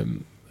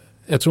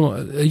jag tror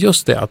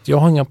just det att jag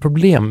har inga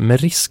problem med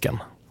risken.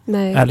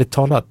 Nej. Ärligt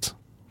talat.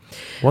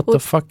 What the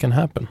fuck can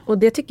happen? Och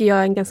det tycker jag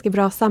är en ganska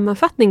bra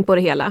sammanfattning på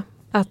det hela.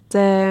 Att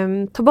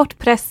ta bort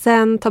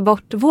pressen,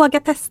 våga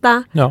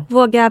testa,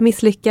 våga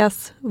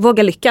misslyckas,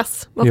 våga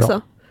lyckas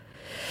också.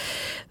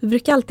 Vi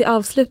brukar alltid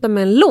avsluta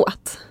med en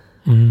låt.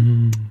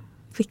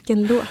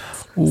 Vilken låt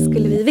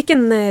skulle vi...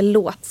 Vilken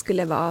låt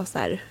skulle vara så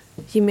här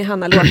Jimmy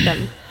Hanna-låten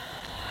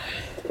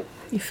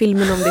i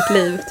filmen om ditt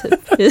liv typ?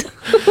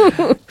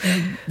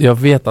 Jag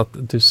vet att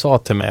du sa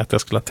till mig att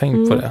jag skulle ha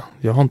tänkt på det.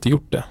 Jag har inte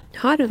gjort det.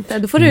 Har du inte?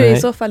 Då får du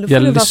i så fall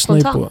vara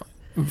spontan.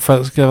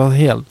 Ska jag vara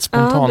helt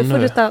spontan nu? Ja, då får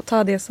du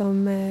ta det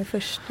som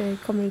först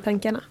kommer i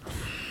tankarna.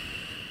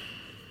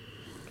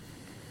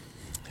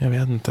 Jag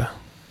vet inte.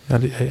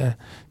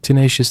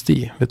 Tenacious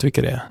D, vet du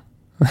vilka det är?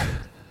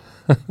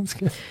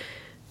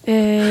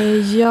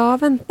 Ja,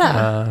 vänta.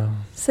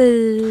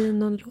 Säg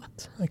någon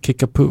låt.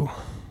 Kickapoo.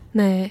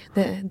 Nej,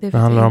 det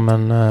handlar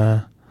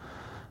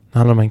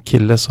om en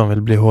kille som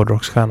vill bli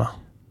hårdrocksstjärna.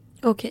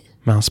 Okej.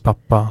 Men hans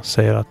pappa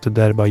säger att det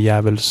där är bara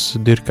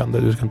djävulsdyrkande.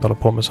 Du ska inte hålla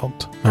på med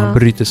sånt. Men han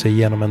bryter sig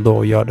igenom ändå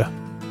och gör det.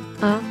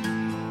 Ja.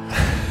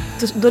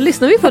 Då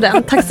lyssnar vi på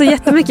den. Tack så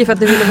jättemycket för att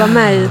du ville vara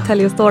med i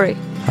Tell Your Story.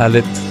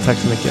 Härligt, tack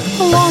så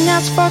mycket. A long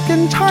ass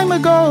fucking time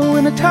ago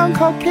in a town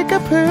called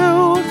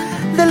Kickapoo,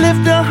 there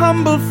lived a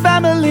humble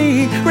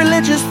family,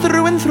 religious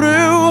through and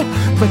through.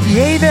 But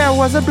yea, there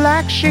was a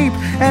black sheep,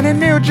 and he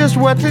knew just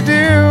what to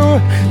do.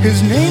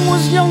 His name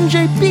was young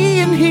JB,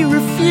 and he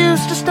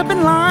refused to step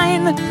in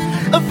line.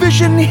 A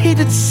vision he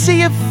did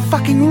see of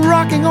fucking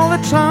rocking all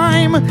the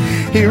time.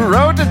 He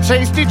wrote a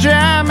tasty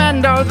jam,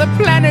 and all the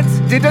planets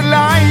did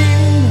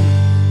align.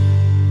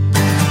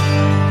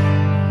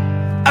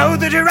 Oh,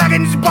 the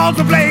dragon's balls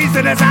were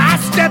blazing as I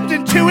stepped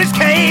into his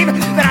cave.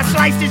 Then I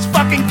sliced his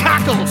fucking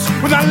cockles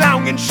with a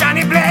long and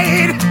shiny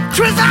blade.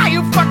 'Twas I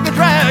who fucked the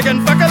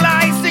dragon,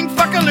 fuck-a-licing,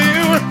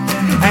 fuck-a-loo.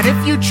 And if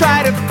you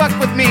try to fuck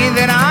with me,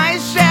 then I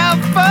shall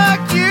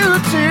fuck you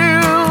too.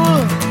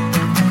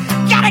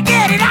 Gotta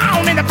get it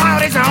on in the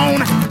party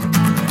zone.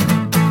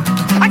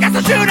 I got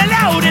to shoot a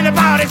load in the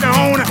party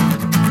zone.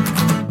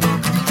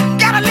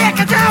 Gotta lick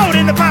a toad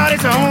in the party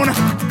zone.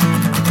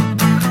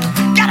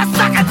 Gotta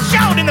suck a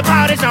chode in the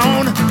party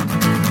zone.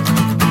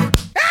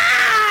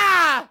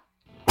 Ah!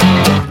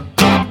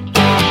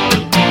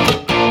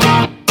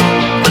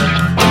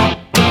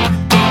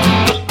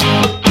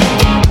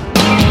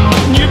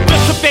 You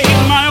disobeyed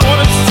my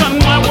orders, son,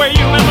 my way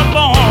you never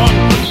born.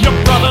 Your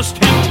brother's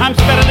 10 times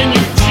better than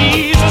you,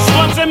 Jesus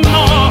loves him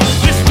more.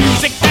 This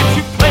music that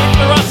you played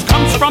for us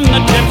comes from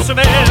the depths of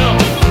hell.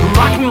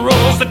 Rock and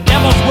roll's the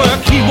devil's work,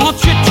 he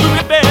wants you to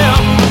rebel.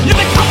 You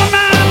become a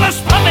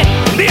mindless puppet,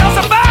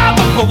 Beelzebub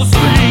will pull the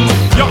strings.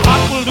 Your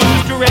heart will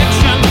lose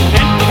direction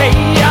and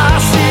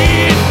chaos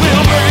it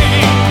will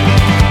bring.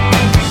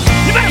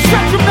 You better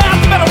shut your mouth,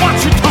 you better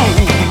watch your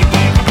tone.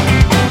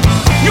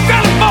 You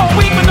got a phone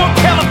weak with no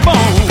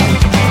telephone.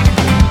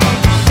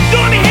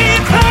 Don't let me hear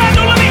you cry,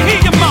 don't let me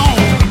hear you moan.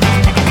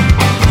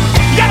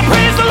 You gotta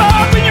praise the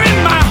Lord when you're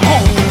in my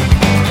home.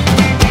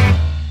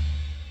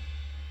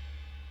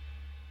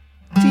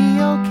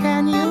 Dio,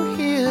 can you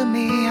hear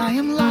me? I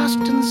am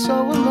lost and so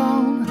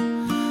alone.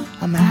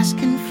 I'm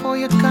asking for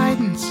your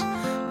guidance.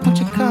 Won't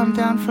you come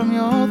down from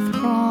your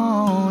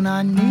throne?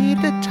 I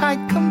need a tight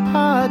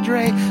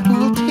compadre who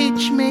will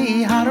teach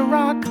me how to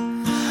rock.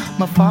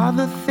 My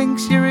father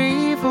thinks you're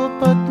evil,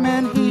 but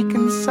man, he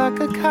can suck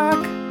a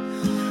cock.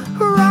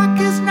 Rock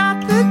is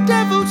not the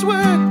devil's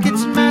work,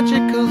 it's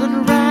magical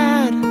and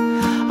rad.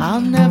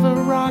 I'll never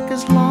rock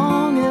as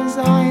long as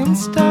I am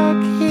stuck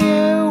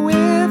here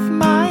with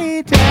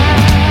my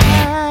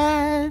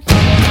dad.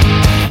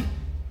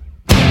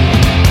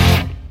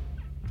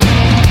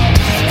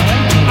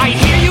 I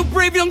hear you,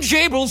 brave young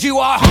jabrils, you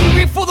are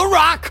hungry for the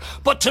rock.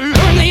 But to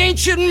learn the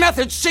ancient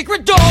methods,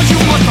 secret doors you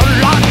must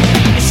unlock.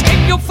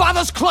 Escape your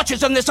father's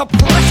clutches in this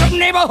oppressive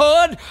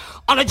neighborhood.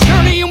 On a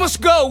journey you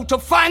must go to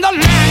find the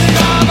land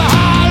of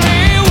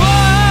Hollywood.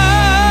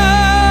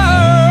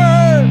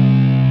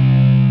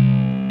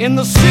 In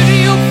the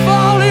city of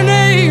fallen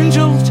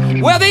angels,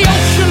 where the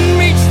ocean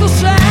meets the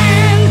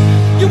sand,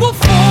 you will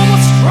form a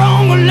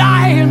strong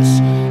alliance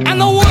and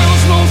the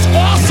world's most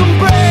awesome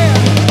brand.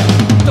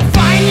 To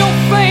find your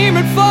fame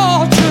and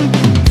fortune,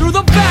 through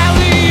the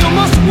valley you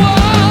must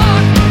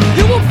walk.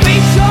 You will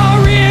face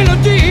your inner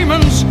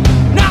demons.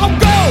 Now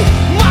go,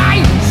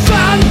 my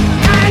son,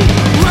 and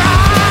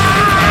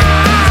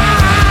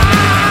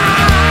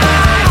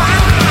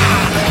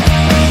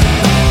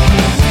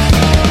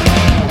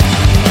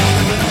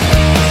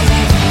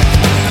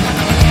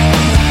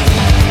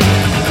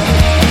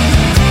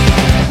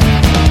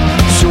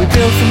So he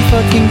built from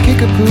fucking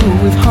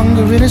Kickapoo with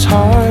hunger in his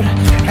heart,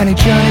 and he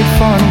journeyed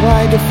far and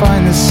wide to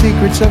find the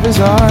secrets of his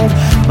art.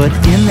 But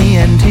in the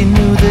end he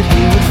knew that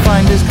he would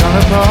find his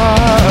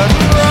counterpart.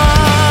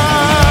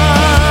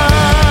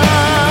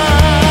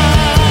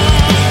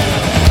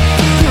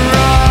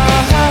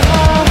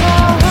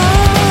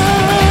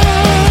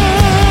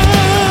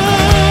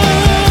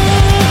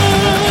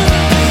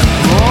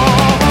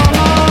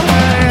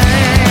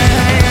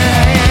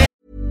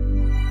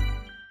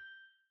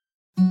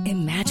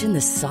 Imagine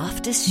the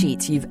softest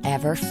sheets you've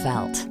ever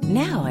felt.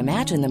 Now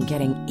imagine them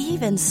getting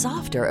even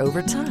softer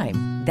over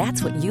time.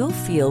 That's what you'll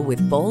feel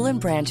with Boll &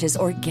 Branch's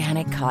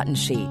organic cotton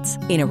sheets.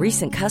 In a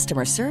recent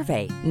customer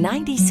survey,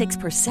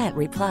 96%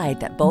 replied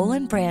that Boll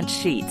 & Branch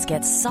sheets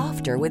get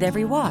softer with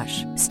every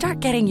wash. Start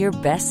getting your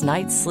best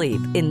night's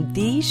sleep in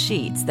these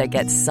sheets that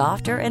get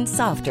softer and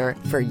softer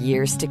for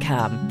years to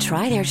come.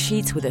 Try their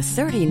sheets with a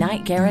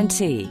 30-night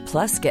guarantee.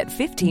 Plus, get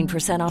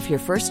 15% off your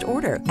first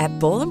order at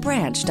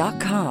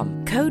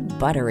bollandbranch.com. Code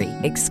BUTTERY.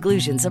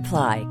 Exclusions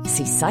apply.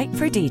 See site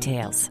for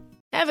details.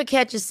 Ever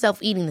catch yourself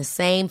eating the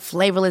same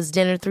flavorless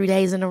dinner 3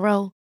 days in a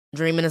row?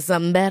 Dreaming of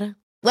something better?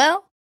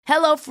 Well,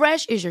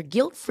 HelloFresh is your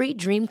guilt-free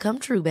dream come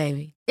true,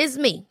 baby. It's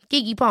me,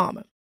 Keke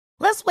Palmer.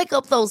 Let's wake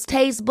up those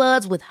taste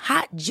buds with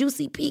hot,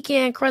 juicy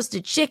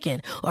pecan-crusted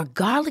chicken or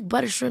garlic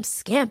butter shrimp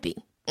scampi.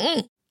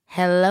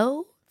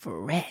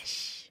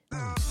 HelloFresh.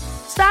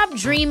 Stop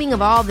dreaming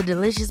of all the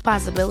delicious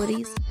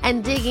possibilities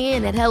and dig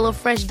in at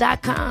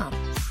HelloFresh.com.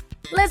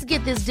 Let's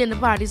get this dinner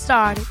party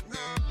started.